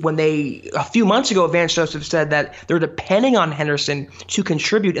received when a few months ago, Vance Joseph said that they're depending on Henderson to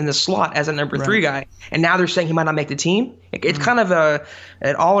contribute in the slot as a number 3 guy. And now they're saying he might not make the team. It's kind of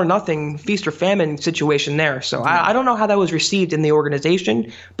an all or nothing, feast or famine situation there. So I don't know how that was received in the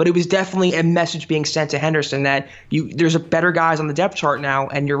organization, but it was definitely a message being sent to Henderson that there's better guys on the depth chart now,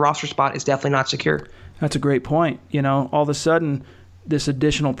 and your roster spot is definitely not secure. That's a great point. All of a sudden, this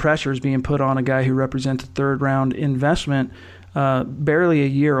additional pressure is being put on a guy who represents a third-round investment, barely a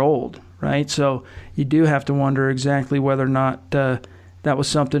year old, right? So you do have to wonder exactly whether or not that was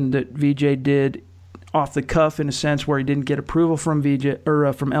something that VJ did off the cuff in a sense where he didn't get approval from VJ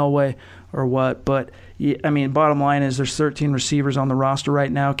or from Elway or what. But bottom line is there's 13 receivers on the roster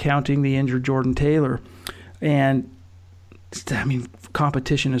right now, counting the injured Jordan Taylor, and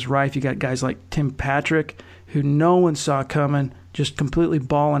competition is rife. You got guys like Tim Patrick, who no one saw coming, just completely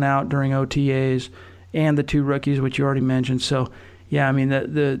balling out during OTAs, and the 2 rookies, which you already mentioned. So,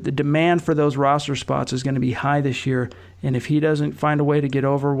 the demand for those roster spots is going to be high this year. And if he doesn't find a way to get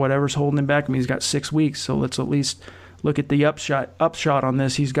over whatever's holding him back, he's got 6 weeks. So let's at least look at the upshot on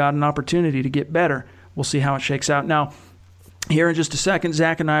this. He's got an opportunity to get better. We'll see how it shakes out. Now, here in just a second,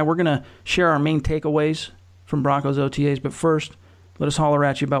 Zach and I, we're going to share our main takeaways from Broncos OTAs. But first, let us holler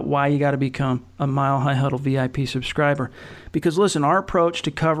at you about why you got to become a Mile High Huddle VIP subscriber. Because listen, our approach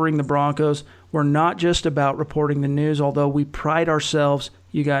to covering the Broncos, we're not just about reporting the news, although we pride ourselves,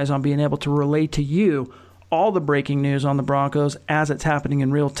 you guys, on being able to relate to you all the breaking news on the Broncos as it's happening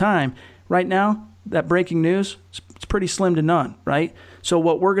in real time. Right now, that breaking news, it's pretty slim to none, right? So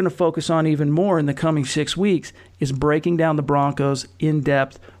what we're going to focus on even more in the coming 6 weeks is breaking down the Broncos in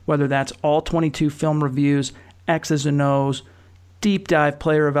depth, whether that's all 22 film reviews, X's and O's, deep dive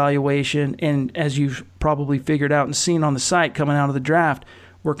player evaluation, and as you've probably figured out and seen on the site coming out of the draft,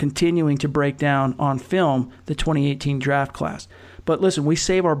 we're continuing to break down on film the 2018 draft class. But listen, we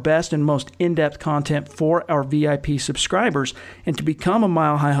save our best and most in-depth content for our VIP subscribers. And to become a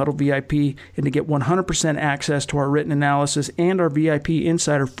Mile High Huddle VIP and to get 100% access to our written analysis and our VIP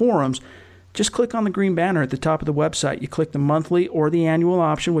insider forums, just click on the green banner at the top of the website. You click the monthly or the annual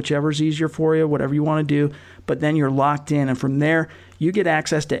option, whichever is easier for you, whatever you want to do. But then you're locked in. And from there, you get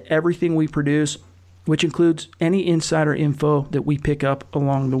access to everything we produce, which includes any insider info that we pick up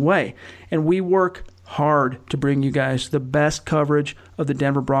along the way. And we work hard to bring you guys the best coverage of the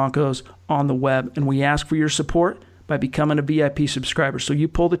Denver Broncos on the web. And we ask for your support by becoming a VIP subscriber. So you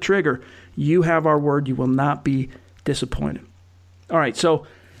pull the trigger. You have our word. You will not be disappointed. All right, so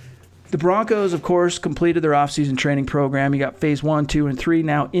the Broncos, of course, completed their offseason training program. You got phase 1, 2, and 3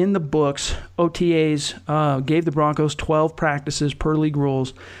 now in the books. OTAs gave the Broncos 12 practices per league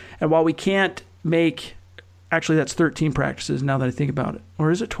rules. And while we can't make, actually that's 13 practices now that I think about it.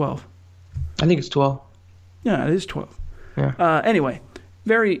 Or is it 12? I think it's 12. Yeah, it is 12. Yeah. Anyway,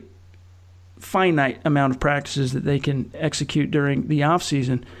 very finite amount of practices that they can execute during the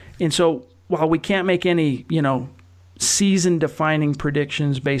offseason. And so while we can't make any, season-defining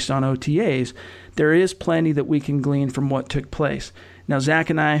predictions based on OTAs, there is plenty that we can glean from what took place. Now,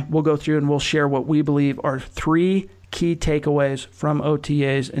 Zach and I will go through and we'll share what we believe are 3 key takeaways from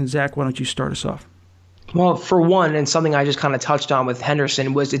OTAs. And Zach, why don't you start us off? Well, for one, and something I just kind of touched on with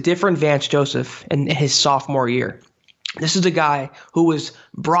Henderson, was a different Vance Joseph in his sophomore year. This is a guy who was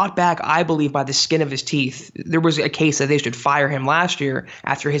brought back, I believe, by the skin of his teeth. There was a case that they should fire him last year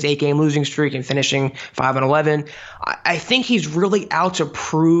after his 8-game losing streak and finishing 5-11. I think he's really out to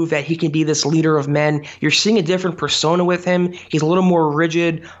prove that he can be this leader of men. You're seeing a different persona with him. He's a little more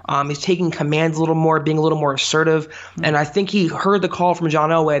rigid. He's taking commands a little more, being a little more assertive. And I think he heard the call from John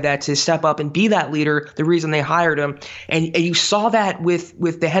Elway that to step up and be that leader, the reason they hired him. And you saw that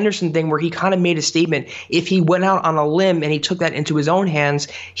with the Henderson thing where he kind of made a statement. If he went out on a limb and he took that into his own hands,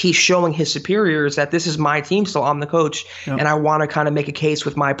 he's showing his superiors that this is my team, so I'm the coach, and I want to kind of make a case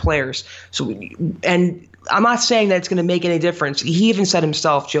with my players. So, and I'm not saying that it's going to make any difference. He even said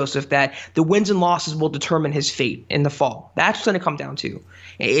himself, Joseph, that the wins and losses will determine his fate in the fall. That's what's going to come down to.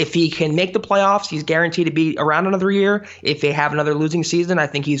 If he can make the playoffs, he's guaranteed to be around another year. If they have another losing season, I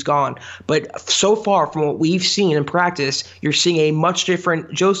think he's gone. But so far from what we've seen in practice, you're seeing a much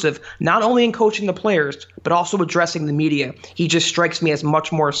different Joseph, not only in coaching the players, but also addressing the media. He just strikes me as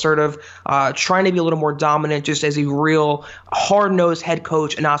much more assertive, trying to be a little more dominant, just as a real hard-nosed head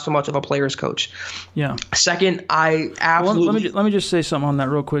coach and not so much of a player's coach. Yeah. Second, I absolutely... Let me just say something on that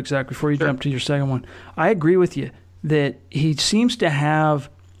real quick, Zach, before you jump to your second one. I agree with you that he seems to have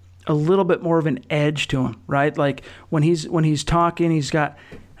a little bit more of an edge to him, right? Like when he's talking, he's got,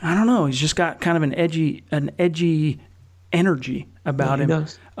 I don't know, he's just got kind of an edgy energy about him. He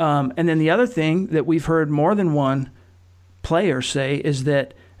does. And then the other thing that we've heard more than one player say is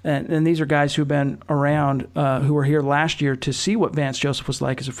that, and these are guys who've been around, who were here last year to see what Vance Joseph was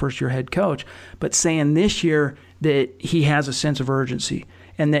like as a first-year head coach, but saying this year that he has a sense of urgency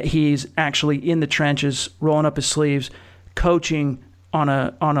and that he's actually in the trenches, rolling up his sleeves, coaching on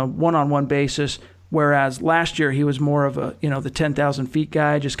a one-on-one basis, whereas last year he was more of a, the 10,000 feet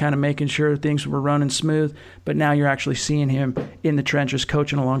guy, just kind of making sure things were running smooth, but now you're actually seeing him in the trenches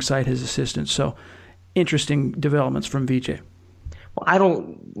coaching alongside his assistants. So interesting developments from VJ.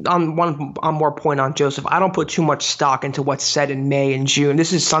 On one more point on Joseph, I don't put too much stock into what's said in May and June.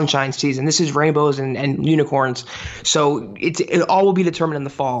 This is sunshine season. This is rainbows and unicorns. So it all will be determined in the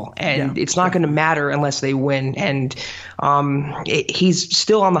fall, and it's not going to matter unless they win. And he's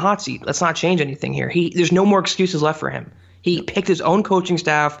still on the hot seat. Let's not change anything here. There's no more excuses left for him. He picked his own coaching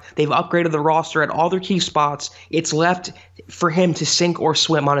staff. They've upgraded the roster at all their key spots. It's left for him to sink or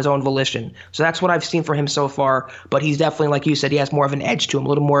swim on his own volition. So that's what I've seen from him so far. But he's definitely, like you said, he has more of an edge to him, a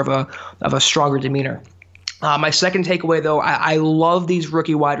little more of a stronger demeanor. My second takeaway, though, I love these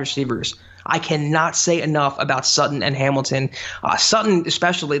rookie wide receivers. I cannot say enough about Sutton and Hamilton. Sutton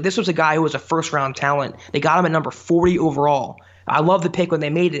especially, this was a guy who was a first-round talent. They got him at number 40 overall. I love the pick when they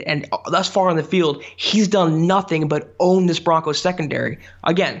made it, and thus far on the field, he's done nothing but own this Broncos secondary.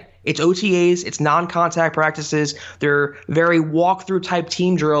 Again, it's OTAs, it's non-contact practices, they're very walkthrough type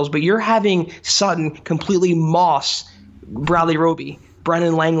team drills, but you're having Sutton completely moss Bradley Roby,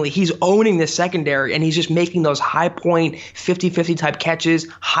 Brennan Langley. He's owning this secondary, and he's just making those high point 50-50 type catches,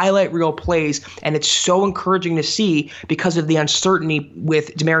 highlight reel plays, and it's so encouraging to see because of the uncertainty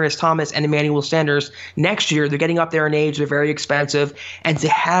with Demaryius Thomas and Emmanuel Sanders next year. They're getting up there in age, they're very expensive, and to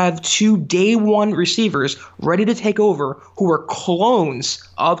have two day one receivers ready to take over who are clones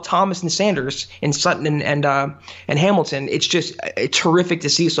of Thomas and Sanders in Sutton and Hamilton, it's just terrific to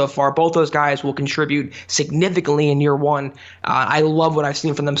see so far. Both those guys will contribute significantly in year one. I love what I've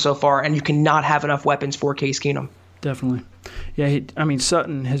seen from them so far, and you cannot have enough weapons for Case Keenum. Definitely. Yeah,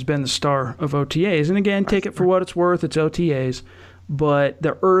 Sutton has been the star of OTAs. And again, take it for what it's worth. It's OTAs. But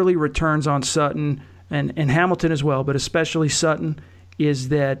the early returns on Sutton and Hamilton as well, but especially Sutton, is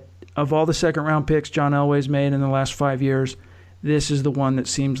that of all the second-round picks John Elway's made in the last 5 years, this is the one that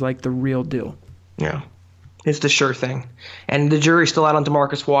seems like the real deal. Yeah. It's the sure thing. And the jury's still out on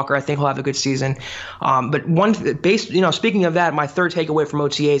DeMarcus Walker. I think he'll have a good season. But speaking of that, my third takeaway from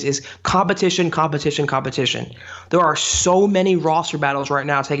OTAs is competition. There are so many roster battles right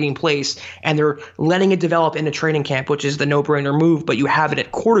now taking place, and they're letting it develop into training camp, which is the no-brainer move. But you have it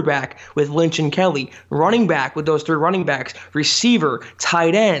at quarterback with Lynch and Kelly, running back with those three running backs, receiver,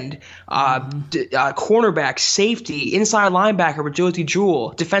 tight end, cornerback, safety, inside linebacker with Josie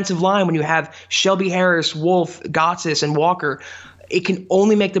Jewell, defensive line when you have Shelby Harris, Wolf, Gotsis, and Walker. It can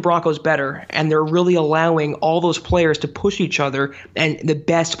only make the Broncos better, and they're really allowing all those players to push each other, and the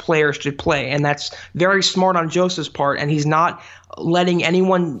best players to play. And that's very smart on Joseph's part, and he's not letting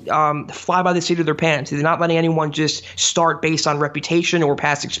anyone fly by the seat of their pants. They're not letting anyone just start based on reputation or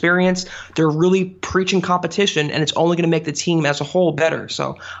past experience. They're really preaching competition, and it's only going to make the team as a whole better.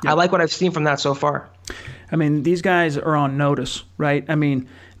 So I like what I've seen from that so far. These guys are on notice, right?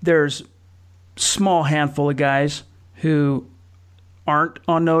 There's small handful of guys who aren't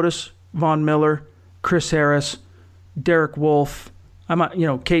on notice. Von Miller, Chris Harris, Derek Wolfe,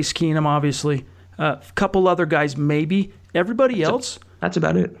 Case Keenum, obviously. A couple other guys, maybe. Everybody else, that's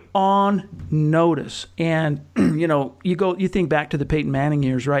about it. On notice. And you think back to the Peyton Manning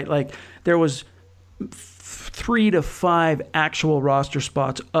years, right? Like there was 3 to 5 actual roster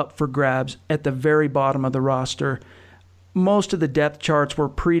spots up for grabs at the very bottom of the roster. Most of the depth charts were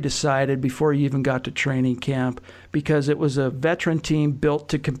pre-decided before you even got to training camp because it was a veteran team built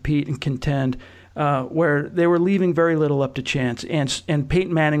to compete and contend, where they were leaving very little up to chance. And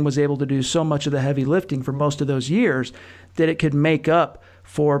Peyton Manning was able to do so much of the heavy lifting for most of those years that it could make up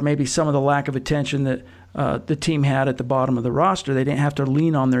for maybe some of the lack of attention that the team had at the bottom of the roster. They didn't have to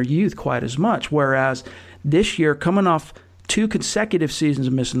lean on their youth quite as much, whereas this year, coming off 2 consecutive seasons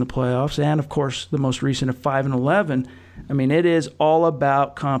of missing the playoffs, and of course the most recent of 5-11, it is all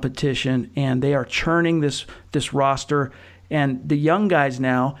about competition, and they are churning this roster. And the young guys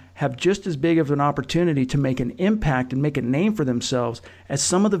now have just as big of an opportunity to make an impact and make a name for themselves as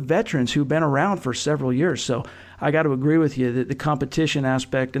some of the veterans who've been around for several years. So I got to agree with you that the competition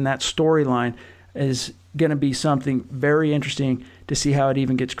aspect and that storyline, is going to be something very interesting to see how it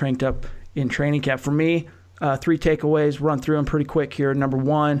even gets cranked up in training camp. For me, 3 takeaways, run through them pretty quick here. Number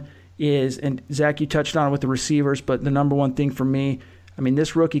one is, and Zach, you touched on it with the receivers, but the number one thing for me, I mean,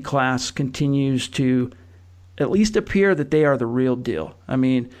 this rookie class continues to at least appear that they are the real deal. I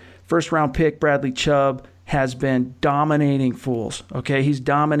mean, first-round pick Bradley Chubb has been dominating fools, okay? He's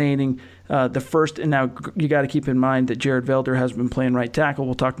dominating the first, and now you got to keep in mind that Jared Velder has been playing right tackle.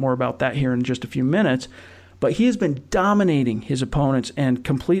 We'll talk more about that here in just a few minutes. But he has been dominating his opponents and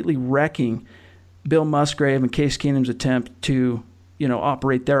completely wrecking Bill Musgrave and Case Keenum's attempt to,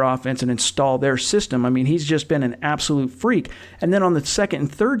 operate their offense and install their system. I mean, he's just been an absolute freak. And then on the second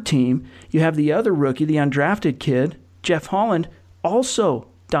and third team, you have the other rookie, the undrafted kid, Jeff Holland, also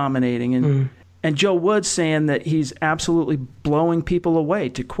dominating. And Joe Woods saying that he's absolutely blowing people away,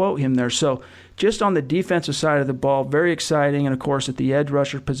 to quote him there. So just on the defensive side of the ball, very exciting. And, of course, at the edge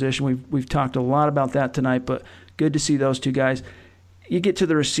rusher position, we've talked a lot about that tonight, but good to see those two guys. You get to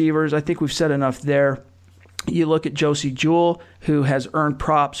the receivers, I think we've said enough there. You look at Josie Jewell, who has earned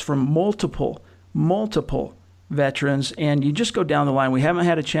props from multiple veterans, and you just go down the line. We haven't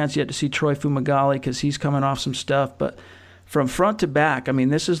had a chance yet to see Troy Fumagalli because he's coming off some stuff, but from front to back, I mean,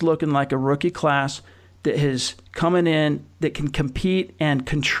 this is looking like a rookie class that is coming in that can compete and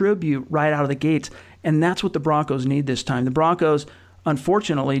contribute right out of the gates, and that's what the Broncos need this time. The Broncos,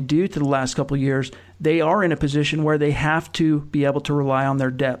 unfortunately, due to the last couple of years, they are in a position where they have to be able to rely on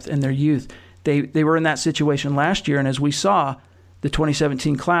their depth and their youth. They were in that situation last year, and as we saw, the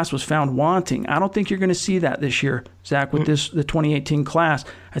 2017 class was found wanting. I don't think you're going to see that this year, Zach, with the 2018 class.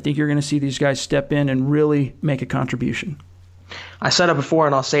 I think you're going to see these guys step in and really make a contribution. I said it before,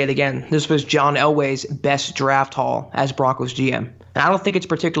 and I'll say it again. This was John Elway's best draft haul as Broncos GM. And I don't think it's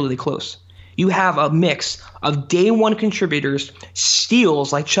particularly close. You have a mix of day one contributors,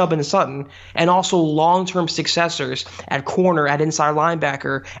 steals like Chubb and Sutton, and also long-term successors at corner, at inside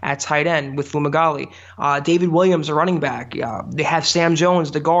linebacker, at tight end with Fumagalli. David Williams, a running back. They have Sam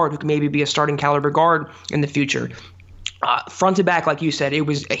Jones, the guard, who can maybe be a starting caliber guard in the future. Front to back, like you said,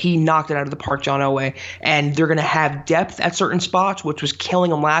 he knocked it out of the park, John Elway, and they're going to have depth at certain spots, which was killing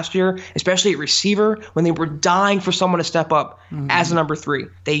them last year, especially at receiver when they were dying for someone to step up as a number 3.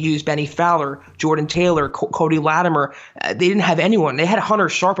 They used Benny Fowler, Jordan Taylor, Cody Latimer. They didn't have anyone. They had Hunter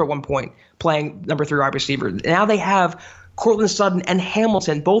Sharp at one point playing number 3 wide receiver. Now they have Courtland Sutton and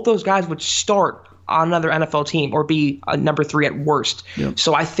Hamilton. Both those guys would start on another NFL team or be a number 3 at worst. Yep.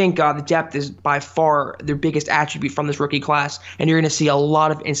 So I think the depth is by far their biggest attribute from this rookie class, and you're going to see a lot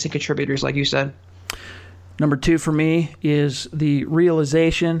of instant contributors, like you said. Number 2 for me is the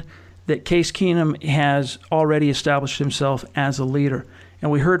realization that Case Keenum has already established himself as a leader.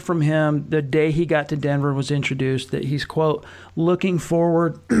 And we heard from him the day he got to Denver, was introduced, that he's, quote, looking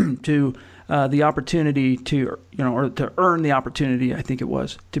forward to the opportunity to, or to earn the opportunity, I think it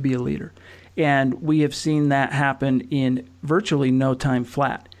was, to be a leader. And we have seen that happen in virtually no time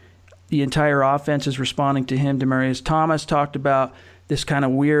flat. The entire offense is responding to him. Demaryius Thomas talked about this kind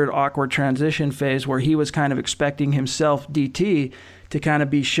of weird, awkward transition phase where he was kind of expecting himself, DT, to kind of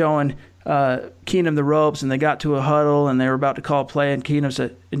be showing Keenum the ropes, and they got to a huddle and they were about to call a play, and Keenum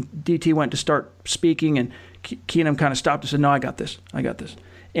said, and DT went to start speaking, and Keenum kind of stopped and said, "No, I got this.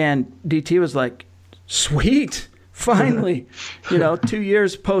 And DT was like, "Sweet. Finally," 2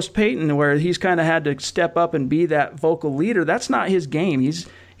 years post Peyton, where he's kind of had to step up and be that vocal leader. That's not his game.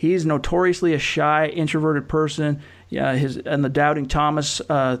 He's notoriously a shy, introverted person. Yeah, and the Doubting Thomas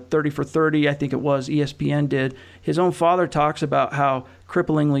 30 for 30, I think it was, ESPN did. His own father talks about how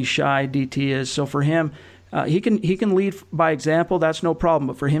cripplingly shy DT is. So for him, he can lead by example. That's no problem.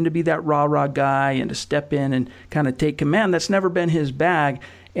 But for him to be that rah-rah guy and to step in and kind of take command, that's never been his bag.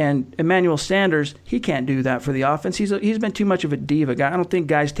 And Emmanuel Sanders, he can't do that for the offense. He's been too much of a diva guy. I don't think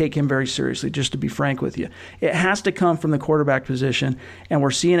guys take him very seriously, just to be frank with you. It has to come from the quarterback position, and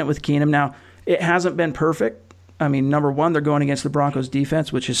we're seeing it with Keenum. Now, it hasn't been perfect. I mean, number 1, they're going against the Broncos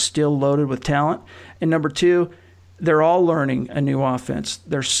defense, which is still loaded with talent. And number 2, they're all learning a new offense.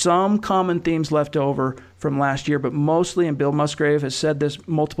 There's some common themes left over from last year, but mostly, and Bill Musgrave has said this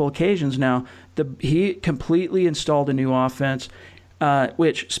multiple occasions now, he completely installed a new offense.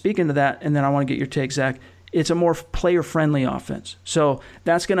 Which, speaking to that, and then I want to get your take, Zach, it's a more player-friendly offense. So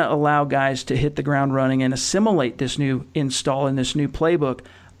that's going to allow guys to hit the ground running and assimilate this new install and this new playbook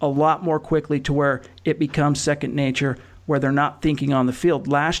a lot more quickly, to where it becomes second nature, where they're not thinking on the field.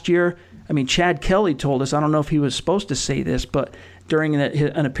 Last year, I mean, Chad Kelly told us, I don't know if he was supposed to say this, but during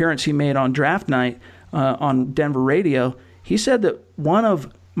an appearance he made on draft night on Denver radio, he said that one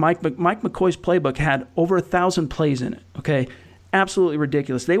of Mike McCoy's playbook had over 1,000 plays in it, okay? Absolutely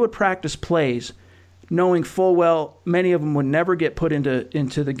ridiculous. They would practice plays knowing full well many of them would never get put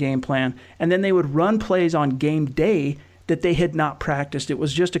into the game plan. And then they would run plays on game day that they had not practiced. It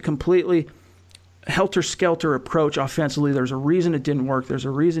was just a completely helter-skelter approach offensively. There's a reason it didn't work. There's a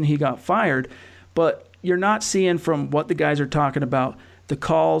reason he got fired. But you're not seeing from what the guys are talking about, the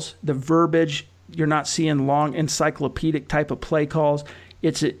calls, the verbiage. You're not seeing long encyclopedic type of play calls.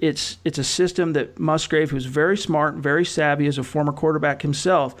 It's a system that Musgrave, who's very smart and very savvy as a former quarterback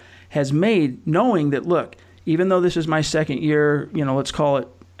himself, has made, knowing that, look, even though this is my second year, let's call it,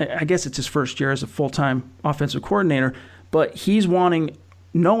 I guess it's his first year as a full-time offensive coordinator, but he's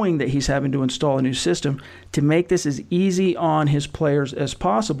knowing that he's having to install a new system to make this as easy on his players as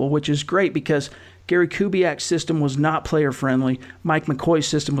possible, which is great because Gary Kubiak's system was not player-friendly. Mike McCoy's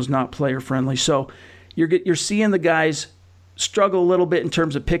system was not player-friendly. So you're seeing the guys struggle a little bit in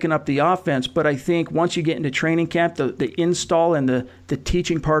terms of picking up the offense, but I think once you get into training camp, the install and the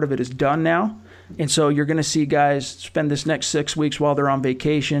teaching part of it is done now. And so you're going to see guys spend this next 6 weeks while they're on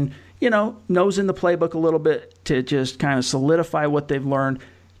vacation, nosing the playbook a little bit to just kind of solidify what they've learned,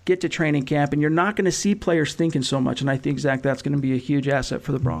 get to training camp, and you're not going to see players thinking so much. And I think, Zach, that's going to be a huge asset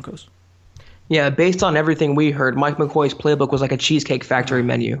for the Broncos. Yeah, based on everything we heard, Mike McCoy's playbook was like a Cheesecake Factory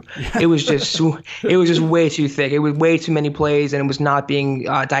menu. It was just way too thick. It was way too many plays, and it was not being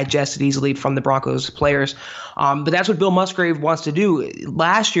digested easily from the Broncos players. But that's what Bill Musgrave wants to do.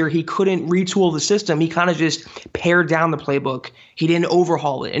 Last year, he couldn't retool the system. He kind of just pared down the playbook. He didn't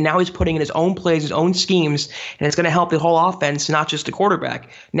overhaul it. And now he's putting in his own plays, his own schemes, and it's going to help the whole offense, not just the quarterback.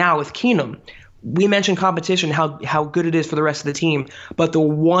 Now with Keenum, we mentioned competition, how good it is for the rest of the team. But the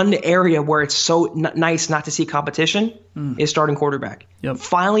one area where it's so nice not to see competition is starting quarterback. Yep.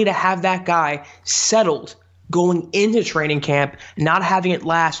 Finally, to have that guy settled going into training camp, not having it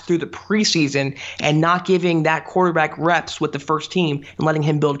last through the preseason, and not giving that quarterback reps with the first team and letting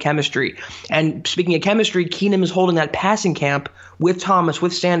him build chemistry. And speaking of chemistry, Keenum is holding that passing camp with Thomas,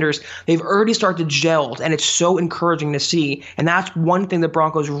 with Sanders. They've already started to gel, and it's so encouraging to see. And that's one thing the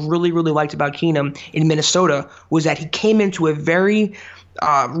Broncos really, really liked about Keenum in Minnesota, was that he came into a very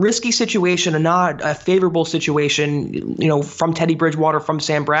risky situation and not a favorable situation, from Teddy Bridgewater, from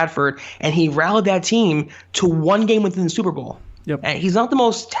Sam Bradford, and he rallied that team to one game within the Super Bowl. Yep. And he's not the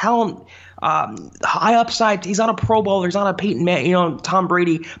most high upside. He's not a Pro Bowler. He's not a Peyton Manning, Tom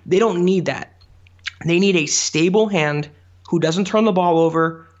Brady. They don't need that. They need a stable hand who doesn't turn the ball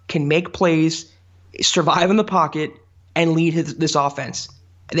over, can make plays, survive in the pocket, and lead this offense.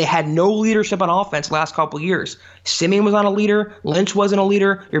 They had no leadership on offense the last couple of years. Simeon was not a leader. Lynch wasn't a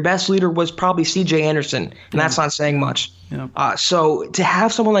leader. Your best leader was probably C.J. Anderson, and that's not saying much. Yeah. So to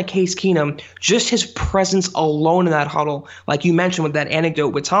have someone like Case Keenum, just his presence alone in that huddle, like you mentioned with that anecdote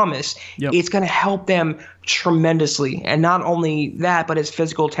with Thomas, it's going to help them tremendously. And not only that, but his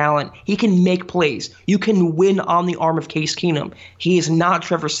physical talent. He can make plays. You can win on the arm of Case Keenum. He is not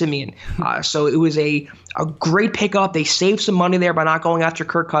Trevor Siemian. So it was a great pickup. They saved some money there by not going after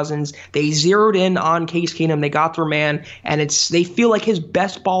Kirk Cousins. They zeroed in on Case Keenum. They got their man, and they feel like his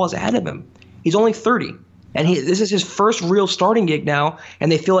best ball is ahead of him. He's only 30. And this is his first real starting gig now, and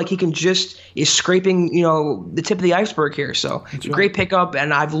they feel like he is scraping, the tip of the iceberg here. So it's a great pickup,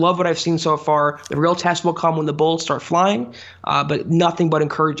 and I've loved what I've seen so far. The real test will come when the Bullets start flying, but nothing but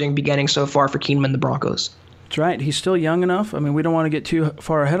encouraging beginning so far for Keenum and the Broncos. That's right. He's still young enough. I mean, we don't want to get too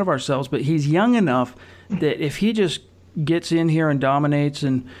far ahead of ourselves, but he's young enough that if he just gets in here and dominates,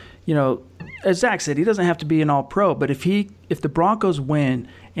 and as Zach said, he doesn't have to be an all-pro, but if the Broncos win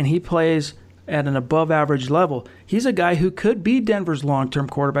and he plays at an above-average level, he's a guy who could be Denver's long-term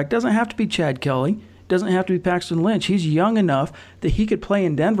quarterback. Doesn't have to be Chad Kelly. Doesn't have to be Paxton Lynch. He's young enough that he could play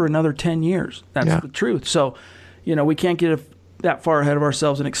in Denver another 10 years. That's the truth. So, we can't get that far ahead of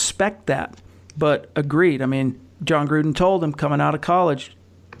ourselves and expect that. But agreed. I mean, John Gruden told him coming out of college,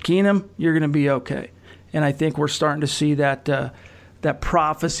 Keenum, you're going to be okay. And I think we're starting to see that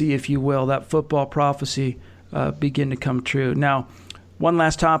prophecy, if you will, that football prophecy begin to come true. Now, one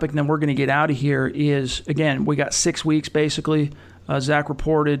last topic, and then we're going to get out of here, is, again, we got 6 weeks basically. Zach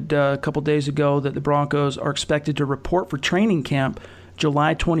reported a couple days ago that the Broncos are expected to report for training camp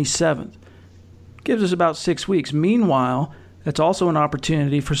July 27th. Gives us about 6 weeks. Meanwhile, that's also an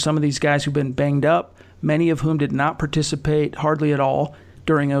opportunity for some of these guys who've been banged up, many of whom did not participate hardly at all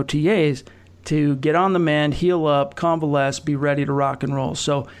during OTAs, to get on the mend, heal up, convalesce, be ready to rock and roll.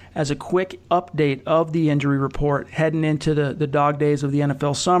 So as a quick update of the injury report, heading into the dog days of the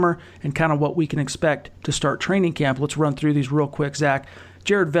NFL summer and kind of what we can expect to start training camp, let's run through these real quick, Zach.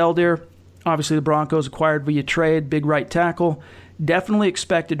 Jared Veldheer, obviously the Broncos acquired via trade, big right tackle, definitely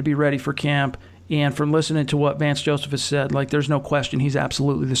expected to be ready for camp. And from listening to what Vance Joseph has said, there's no question he's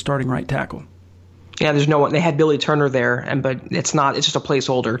absolutely the starting right tackle. Yeah, there's no one. They had Billy Turner there, but it's not. It's just a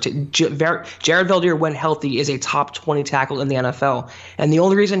placeholder. Jared Veldheer, when healthy, is a top 20 tackle in the NFL, and the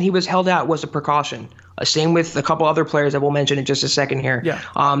only reason he was held out was a precaution. Same with a couple other players that we'll mention in just a second here. Yeah.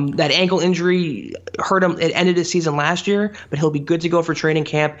 That ankle injury hurt him. It ended his season last year, but he'll be good to go for training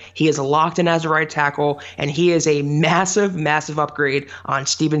camp. He is locked in as a right tackle, and he is a massive, massive upgrade on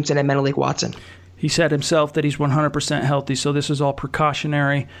Stevenson and Menelik Watson. He said himself that he's 100% healthy, so this is all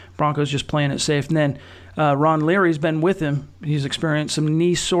precautionary. Broncos just playing it safe. And then Ron Leary's been with him. He's experienced some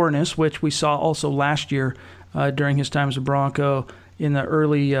knee soreness, which we saw also last year during his time as a Bronco in the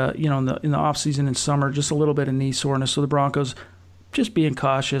early, in the offseason and summer, just a little bit of knee soreness. So the Broncos just being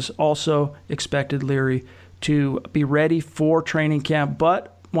cautious. Also expected Leary to be ready for training camp.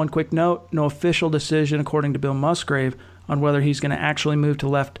 But one quick note, no official decision, according to Bill Musgrave, on whether he's going to actually move to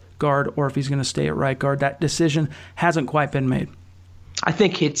left guard or if he's going to stay at right guard. That decision hasn't quite been made. I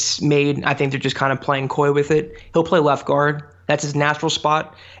think it's made. I think they're just kind of playing coy with it. He'll play left guard. That's his natural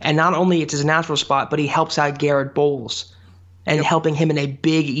spot. And not only it's his natural spot, but he helps out Garrett Bowles. And helping him in a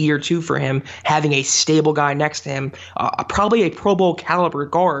big year two for him, having a stable guy next to him, probably a Pro Bowl caliber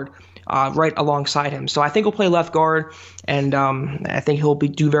guard right alongside him. So I think he'll play left guard, and I think he'll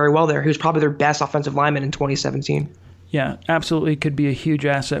do very well there. He was probably their best offensive lineman in 2017. Yeah, absolutely could be a huge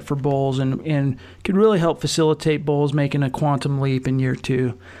asset for Bowles and could really help facilitate Bowles making a quantum leap in year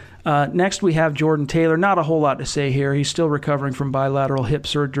two. Next, we have Jordan Taylor. Not a whole lot to say here. He's still recovering from bilateral hip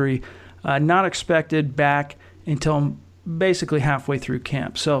surgery. Not expected back until basically halfway through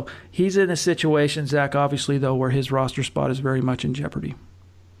camp. So he's in a situation, Zach, obviously, though, where his roster spot is very much in jeopardy.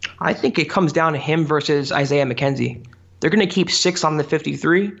 I think it comes down to him versus Isaiah McKenzie. They're going to keep 6 on the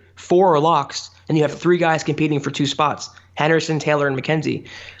 53, 4 are locks, and you have 3 guys competing for 2 spots, Henderson, Taylor, and McKenzie.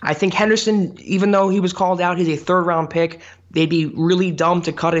 I think Henderson, even though he was called out, he's a third-round pick. They'd be really dumb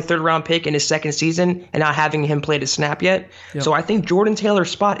to cut a third-round pick in his second season and not having him play the snap yet. Yep. So I think Jordan Taylor's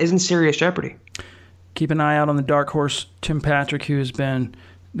spot is in serious jeopardy. Keep an eye out on the dark horse, Tim Patrick, who has been –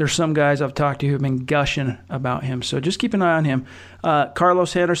 there's some guys I've talked to who have been gushing about him. So just keep an eye on him.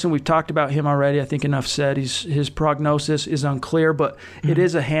 Carlos Henderson, we've talked about him already. I think enough said. His prognosis is unclear, but it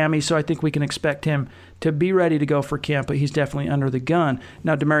is a hammy, so I think we can expect him to be ready to go for camp, but he's definitely under the gun.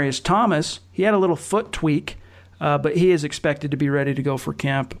 Now, Demaryius Thomas, he had a little foot tweak, but he is expected to be ready to go for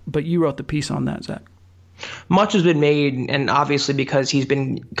camp. But you wrote the piece on that, Zach. Much has been made, and obviously because he's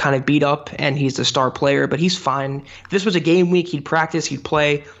been kind of beat up and he's the star player, but he's fine. If this was a game week, he'd practice, he'd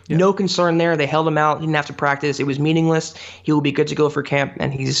play. Yep. No concern there. They held him out. He didn't have to practice. It was meaningless. He will be good to go for camp,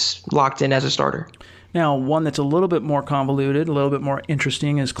 and he's locked in as a starter. Now, one that's a little bit more convoluted, a little bit more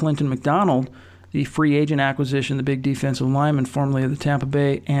interesting is Clinton McDonald, the free agent acquisition, the big defensive lineman formerly of the Tampa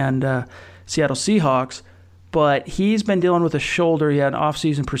Bay and Seattle Seahawks. But he's been dealing with a shoulder. He had an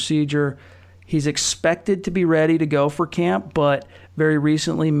off-season procedure. He's expected to be ready to go for camp, but very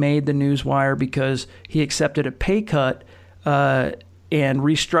recently made the news wire because he accepted a pay cut and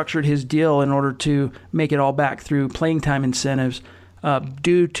restructured his deal in order to make it all back through playing time incentives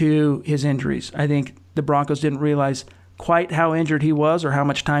due to his injuries. I think the Broncos didn't realize quite how injured he was or how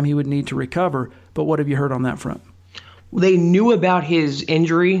much time he would need to recover, but what have you heard on that front? They knew about his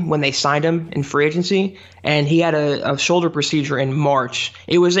injury when they signed him in free agency, and he had a shoulder procedure in March.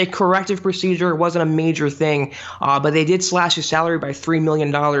 It was a corrective procedure. It wasn't a major thing, but they did slash his salary by $3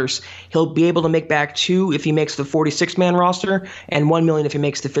 million. He'll be able to make back $2 million if he makes the 46-man roster and $1 million if he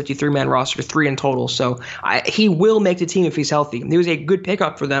makes the 53-man roster, 3 in total. So he will make the team if he's healthy. He was a good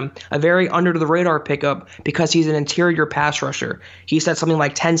pickup for them, a very under-the-radar pickup because he's an interior pass rusher. He's had something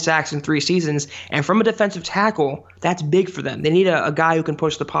like 10 sacks in 3 seasons, and from a defensive tackle, that's big for them. They need a guy who can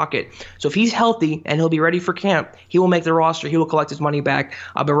push the pocket. So if he's healthy and he'll be ready for camp, he will make the roster. He will collect his money back.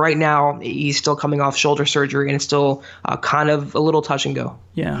 But right now, he's still coming off shoulder surgery, and it's still kind of a little touch and go.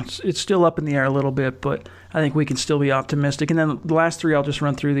 Yeah, it's still up in the air a little bit, but I think we can still be optimistic. And then the last 3, I'll just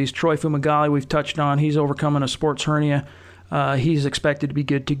run through these. Troy Fumagalli, we've touched on. He's overcoming a sports hernia. He's expected to be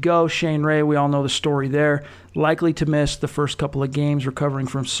good to go. Shane Ray, we all know the story there. Likely to miss the first couple of games, recovering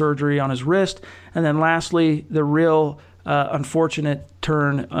from surgery on his wrist. And then lastly, the real unfortunate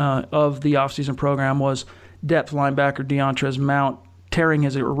turn of the offseason program was depth linebacker Deontrez Mount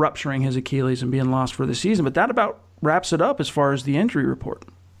rupturing his Achilles and being lost for the season. But that about wraps it up as far as the injury report.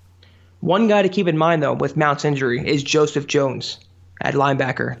 One guy to keep in mind, though, with Mount's injury is Joseph Jones at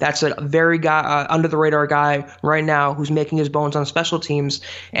linebacker. That's a very under-the-radar guy right now who's making his bones on special teams,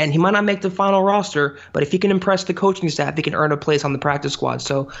 and he might not make the final roster, but if he can impress the coaching staff, he can earn a place on the practice squad.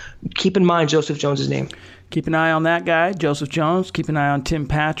 So keep in mind Joseph Jones' name. Keep an eye on that guy, Joseph Jones. Keep an eye on Tim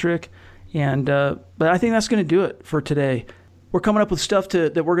Patrick. But I think that's going to do it for today. We're coming up with stuff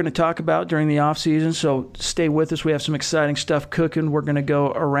that we're going to talk about during the off season, so stay with us. We have some exciting stuff cooking. We're going to go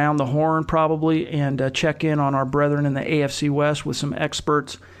around the horn probably and check in on our brethren in the AFC West with some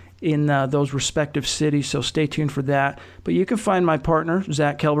experts in those respective cities, so stay tuned for that. But you can find my partner,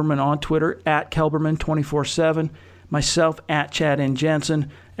 Zach Kelberman, on Twitter, at Kelberman247, myself, at Chad N. Jensen.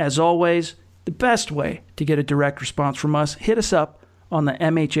 As always, the best way to get a direct response from us, hit us up on the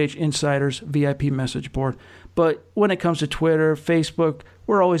MHH Insiders VIP message board. But when it comes to Twitter, Facebook,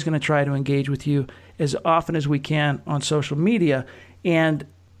 we're always going to try to engage with you as often as we can on social media. And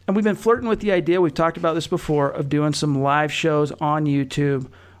we've been flirting with the idea, we've talked about this before, of doing some live shows on YouTube.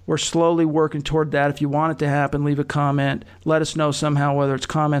 We're slowly working toward that. If you want it to happen, leave a comment. Let us know somehow, whether it's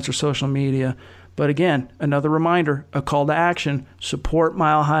comments or social media. But again, another reminder, a call to action, support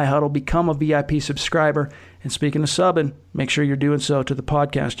Mile High Huddle, become a VIP subscriber. And speaking of subbing, make sure you're doing so to the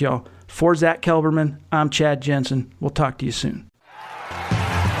podcast, y'all. For Zach Kelberman, I'm Chad Jensen. We'll talk to you soon.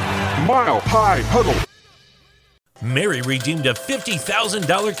 Mile High Huddle. Mary redeemed a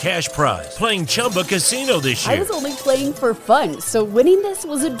 $50,000 cash prize playing Chumba Casino this year. I was only playing for fun, so winning this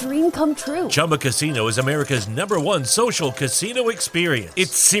was a dream come true. Chumba Casino is America's #1 social casino experience.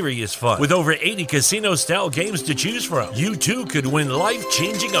 It's serious fun. With over 80 casino-style games to choose from, you too could win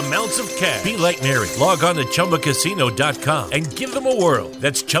life-changing amounts of cash. Be like Mary. Log on to ChumbaCasino.com and give them a whirl.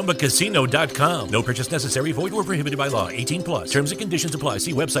 That's ChumbaCasino.com. No purchase necessary. Void or prohibited by law. 18+. Terms and conditions apply.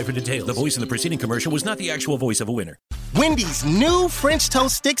 See website for details. The voice in the preceding commercial was not the actual voice of a winner. Wendy's new French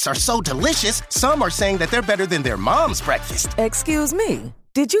toast sticks are so delicious, some are saying that they're better than their mom's breakfast. Excuse me.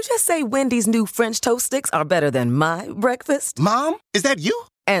 Did you just say Wendy's new French toast sticks are better than my breakfast? Mom, is that you?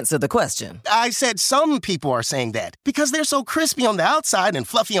 Answer the question. I said some people are saying that because they're so crispy on the outside and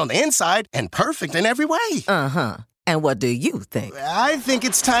fluffy on the inside and perfect in every way. Uh-huh. And what do you think? I think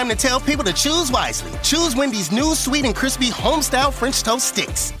it's time to tell people to choose wisely. Choose Wendy's new sweet and crispy home-style French toast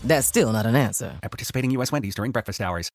sticks. That's still not an answer. At participating U.S. Wendy's during breakfast hours.